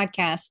on the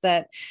podcast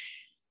that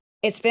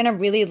it's been a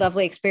really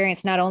lovely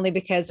experience, not only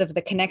because of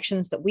the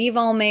connections that we've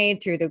all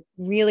made through the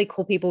really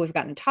cool people we've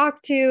gotten to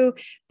talk to,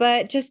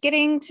 but just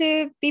getting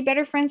to be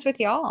better friends with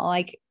y'all.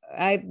 Like,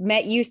 I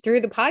met you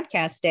through the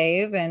podcast,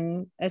 Dave.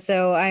 And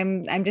so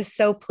I'm just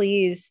so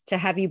pleased to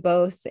have you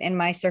both in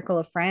my circle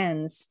of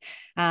friends,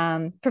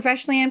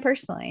 professionally and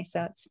personally.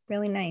 So it's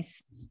really nice.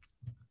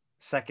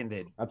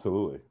 Seconded.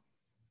 Absolutely.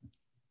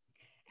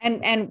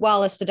 And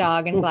Wallace the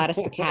dog and Gladys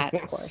the cat,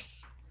 of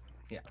course.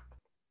 Yeah.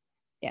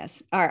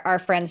 Yes. Our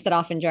friends that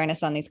often join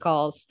us on these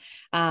calls.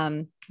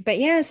 But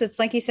yes, it's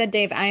like you said,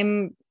 Dave, I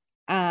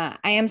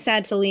am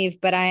sad to leave,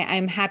 but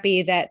I'm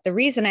happy that the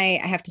reason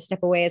I have to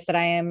step away is that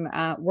I am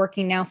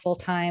working now full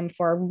time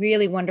for a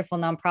really wonderful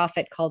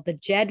nonprofit called the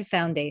Jed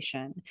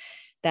Foundation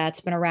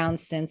that's been around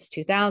since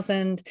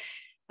 2000.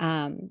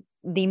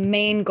 The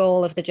main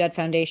goal of the Jed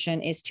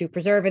Foundation is to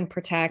preserve and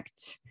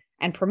protect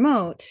and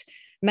promote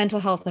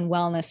mental health and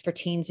wellness for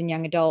teens and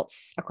young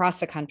adults across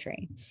the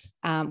country.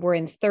 We're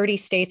in 30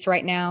 states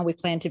right now. We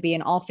plan to be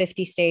in all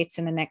 50 states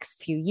in the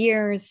next few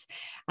years.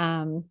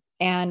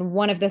 And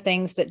one of the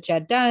things that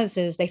Jed does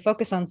is they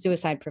focus on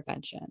suicide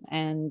prevention.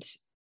 And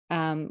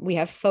we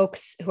have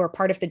folks who are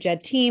part of the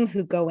Jed team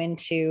who go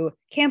into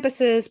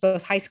campuses,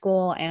 both high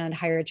school and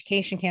higher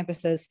education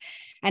campuses,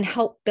 and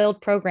help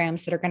build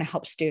programs that are going to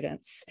help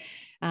students.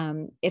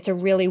 It's a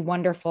really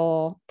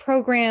wonderful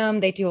program.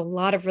 They do a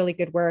lot of really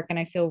good work, and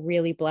I feel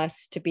really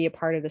blessed to be a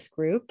part of this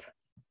group.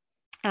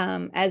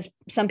 As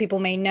some people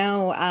may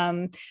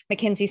know,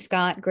 Mackenzie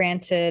Scott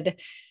granted,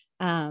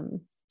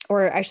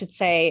 or I should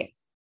say,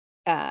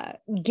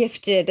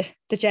 gifted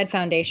the Jed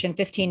Foundation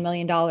 $15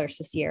 million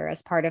this year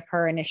as part of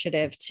her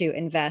initiative to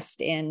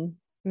invest in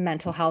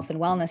mental health and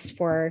wellness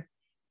for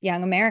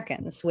young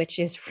Americans, which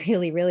is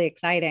really, really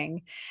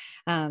exciting.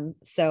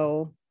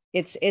 So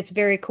it's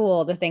very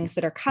cool, the things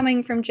that are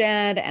coming from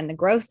Jed and the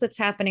growth that's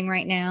happening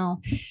right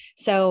now.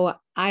 So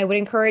I would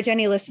encourage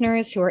any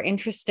listeners who are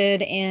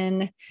interested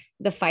in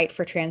the fight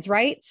for trans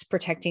rights,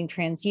 protecting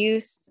trans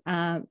youth,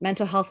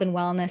 mental health and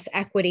wellness,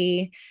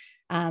 equity,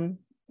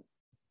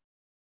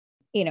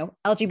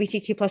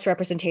 LGBTQ plus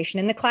representation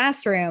in the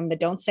classroom, the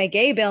Don't Say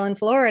Gay bill in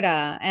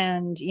Florida,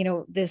 and,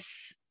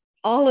 this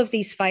all of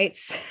these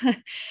fights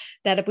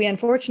that we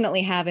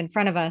unfortunately have in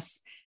front of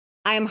us,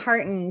 I am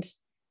heartened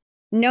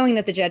knowing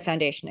that the Jed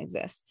Foundation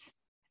exists.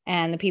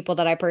 And the people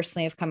that I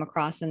personally have come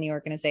across in the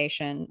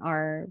organization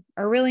are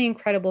really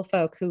incredible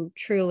folk who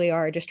truly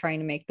are just trying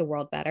to make the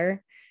world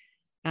better,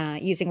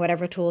 using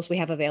whatever tools we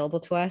have available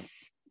to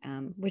us,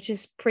 which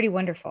is pretty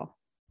wonderful.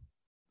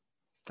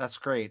 That's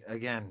great.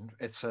 Again,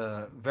 it's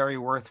a very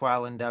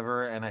worthwhile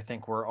endeavor, and I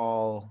think we're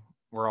all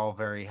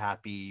very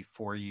happy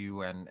for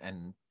you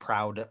and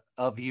proud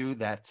of you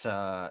that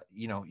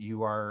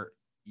you're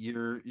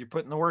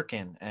putting the work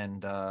in,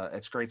 and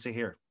it's great to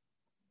hear.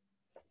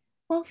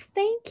 Well,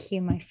 thank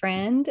you, my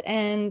friend.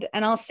 And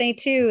I'll say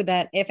too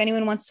that if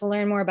anyone wants to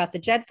learn more about the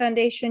Jed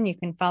Foundation, you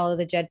can follow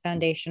the Jed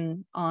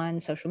Foundation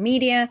on social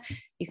media.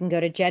 You can go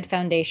to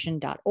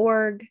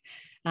jedfoundation.org.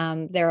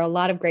 There are a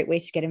lot of great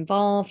ways to get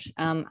involved.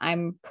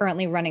 I'm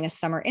currently running a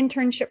summer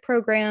internship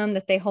program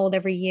that they hold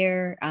every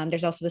year.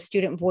 There's also the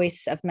Student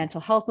Voice of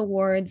Mental Health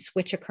Awards,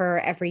 which occur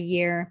every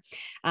year.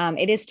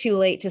 It is too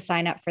late to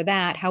sign up for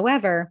that.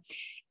 However,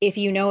 if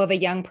you know of a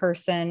young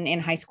person in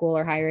high school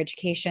or higher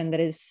education that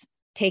is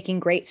taking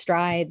great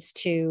strides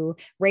to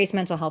raise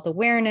mental health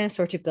awareness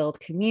or to build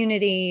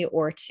community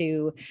or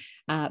to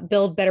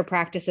build better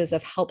practices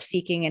of help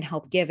seeking and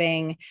help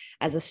giving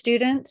as a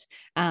student.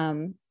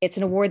 It's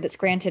an award that's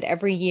granted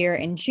every year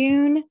in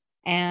June,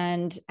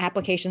 and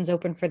applications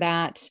open for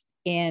that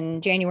in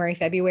January,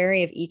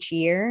 February of each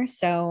year.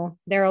 So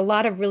there are a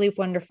lot of really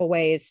wonderful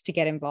ways to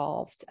get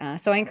involved.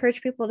 So I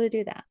encourage people to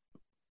do that.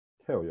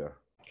 Hell yeah.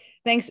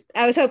 Thanks.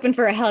 I was hoping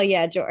for a hell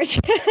yeah, George.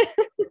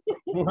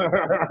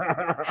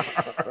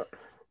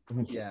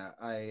 Yeah,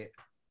 I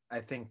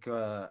think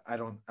I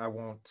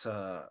won't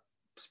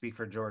speak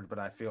for George, but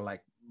I feel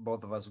like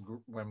both of us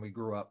when we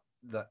grew up,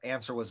 the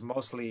answer was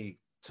mostly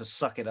to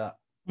suck it up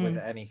with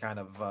any kind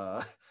of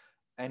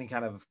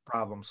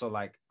problem. So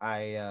like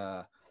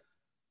I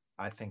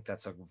think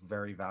that's a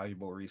very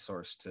valuable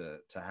resource to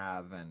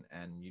have,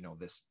 and you know,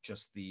 this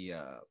just the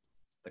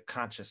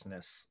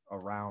consciousness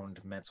around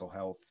mental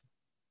health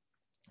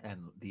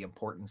and the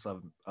importance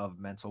of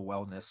mental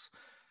wellness,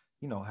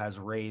 you know, has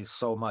raised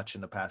so much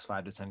in the past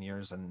 5 to 10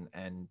 years,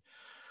 and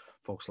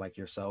folks like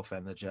yourself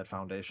and the Jed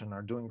Foundation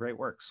are doing great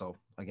work. So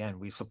again,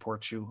 we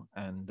support you,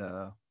 and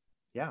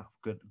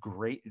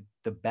great,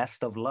 the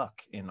best of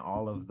luck in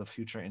all of the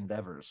future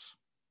endeavors.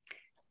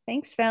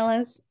 Thanks,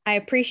 fellas. I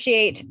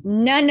appreciate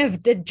none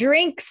of the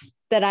drinks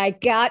that I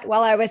got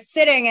while I was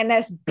sitting in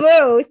this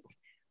booth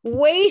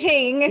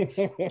waiting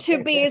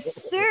to be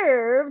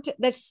served.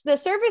 The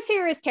service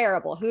here is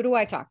terrible. Who do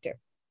I talk to?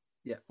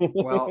 Yeah.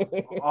 Well,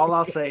 all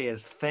I'll say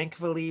is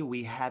thankfully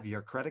we have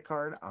your credit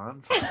card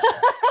on file.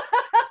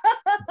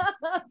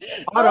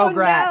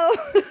 Autograt.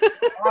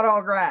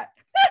 Autograt.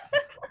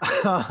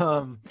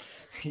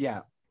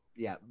 Yeah.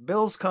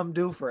 Bills come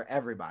due for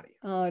everybody.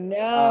 Oh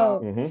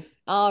no.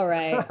 All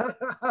right.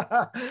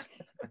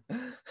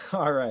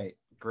 All right.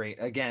 Great.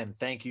 Again,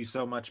 thank you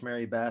so much,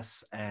 Mary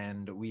Bess.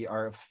 And we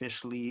are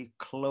officially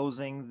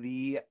closing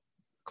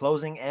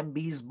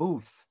MB's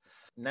booth.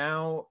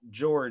 Now,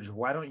 George,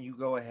 why don't you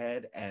go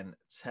ahead and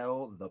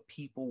tell the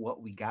people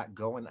what we got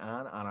going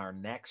on our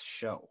next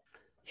show?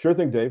 Sure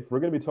thing, Dave. We're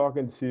going to be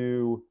talking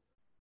to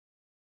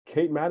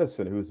Kate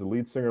Madison, who is the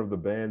lead singer of the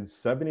band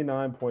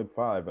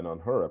 79.5. And on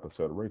her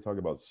episode, we're going to talk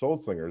about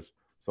soul singers,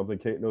 something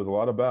Kate knows a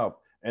lot about,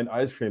 and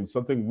ice cream,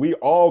 something we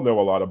all know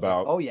a lot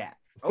about. Oh, yeah.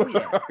 Oh,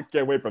 yeah.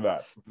 Can't wait for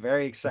that.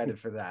 Very excited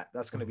for that.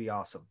 That's going to be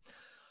awesome.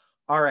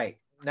 All right.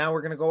 Now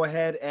we're going to go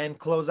ahead and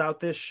close out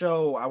this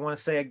show. I want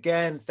to say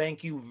again,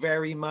 thank you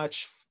very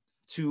much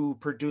to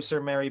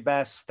producer Mary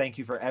Bess. Thank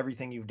you for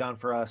everything you've done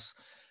for us.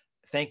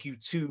 Thank you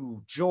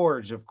to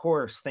George, of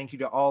course. Thank you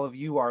to all of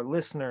you, our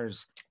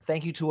listeners.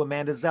 Thank you to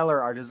Amanda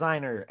Zeller, our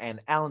designer,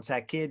 and Alan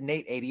Tech Kid,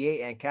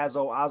 Nate88, and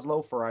Kazo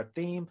Oslo for our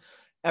theme.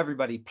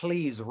 Everybody,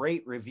 please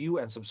rate, review,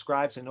 and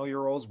subscribe to Know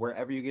Your Roles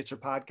wherever you get your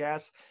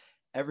podcasts.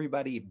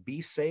 Everybody be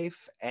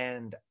safe.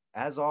 And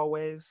as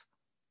always,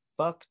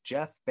 fuck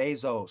Jeff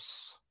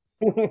Bezos.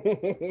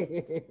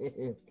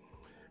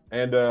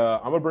 And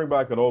I'm going to bring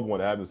back an old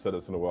one. I haven't said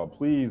this in a while.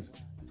 Please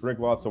drink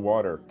lots of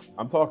water.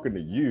 I'm talking to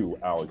you,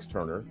 Alex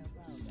Turner.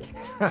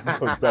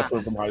 Best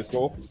friend from high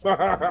school.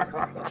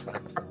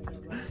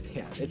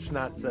 Yeah, it's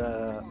not,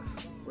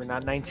 we're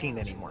not 19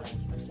 anymore.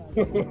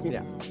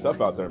 Yeah.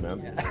 Tough out there,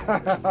 man.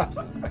 Yeah.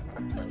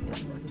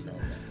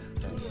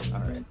 All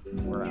right,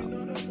 we're out. You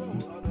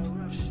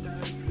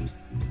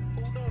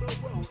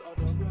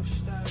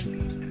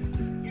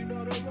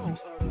know the road,